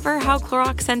 Discover how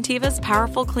Clorox Scentiva's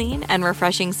powerful clean and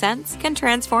refreshing scents can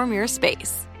transform your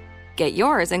space. Get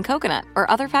yours in coconut or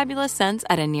other fabulous scents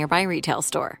at a nearby retail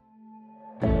store.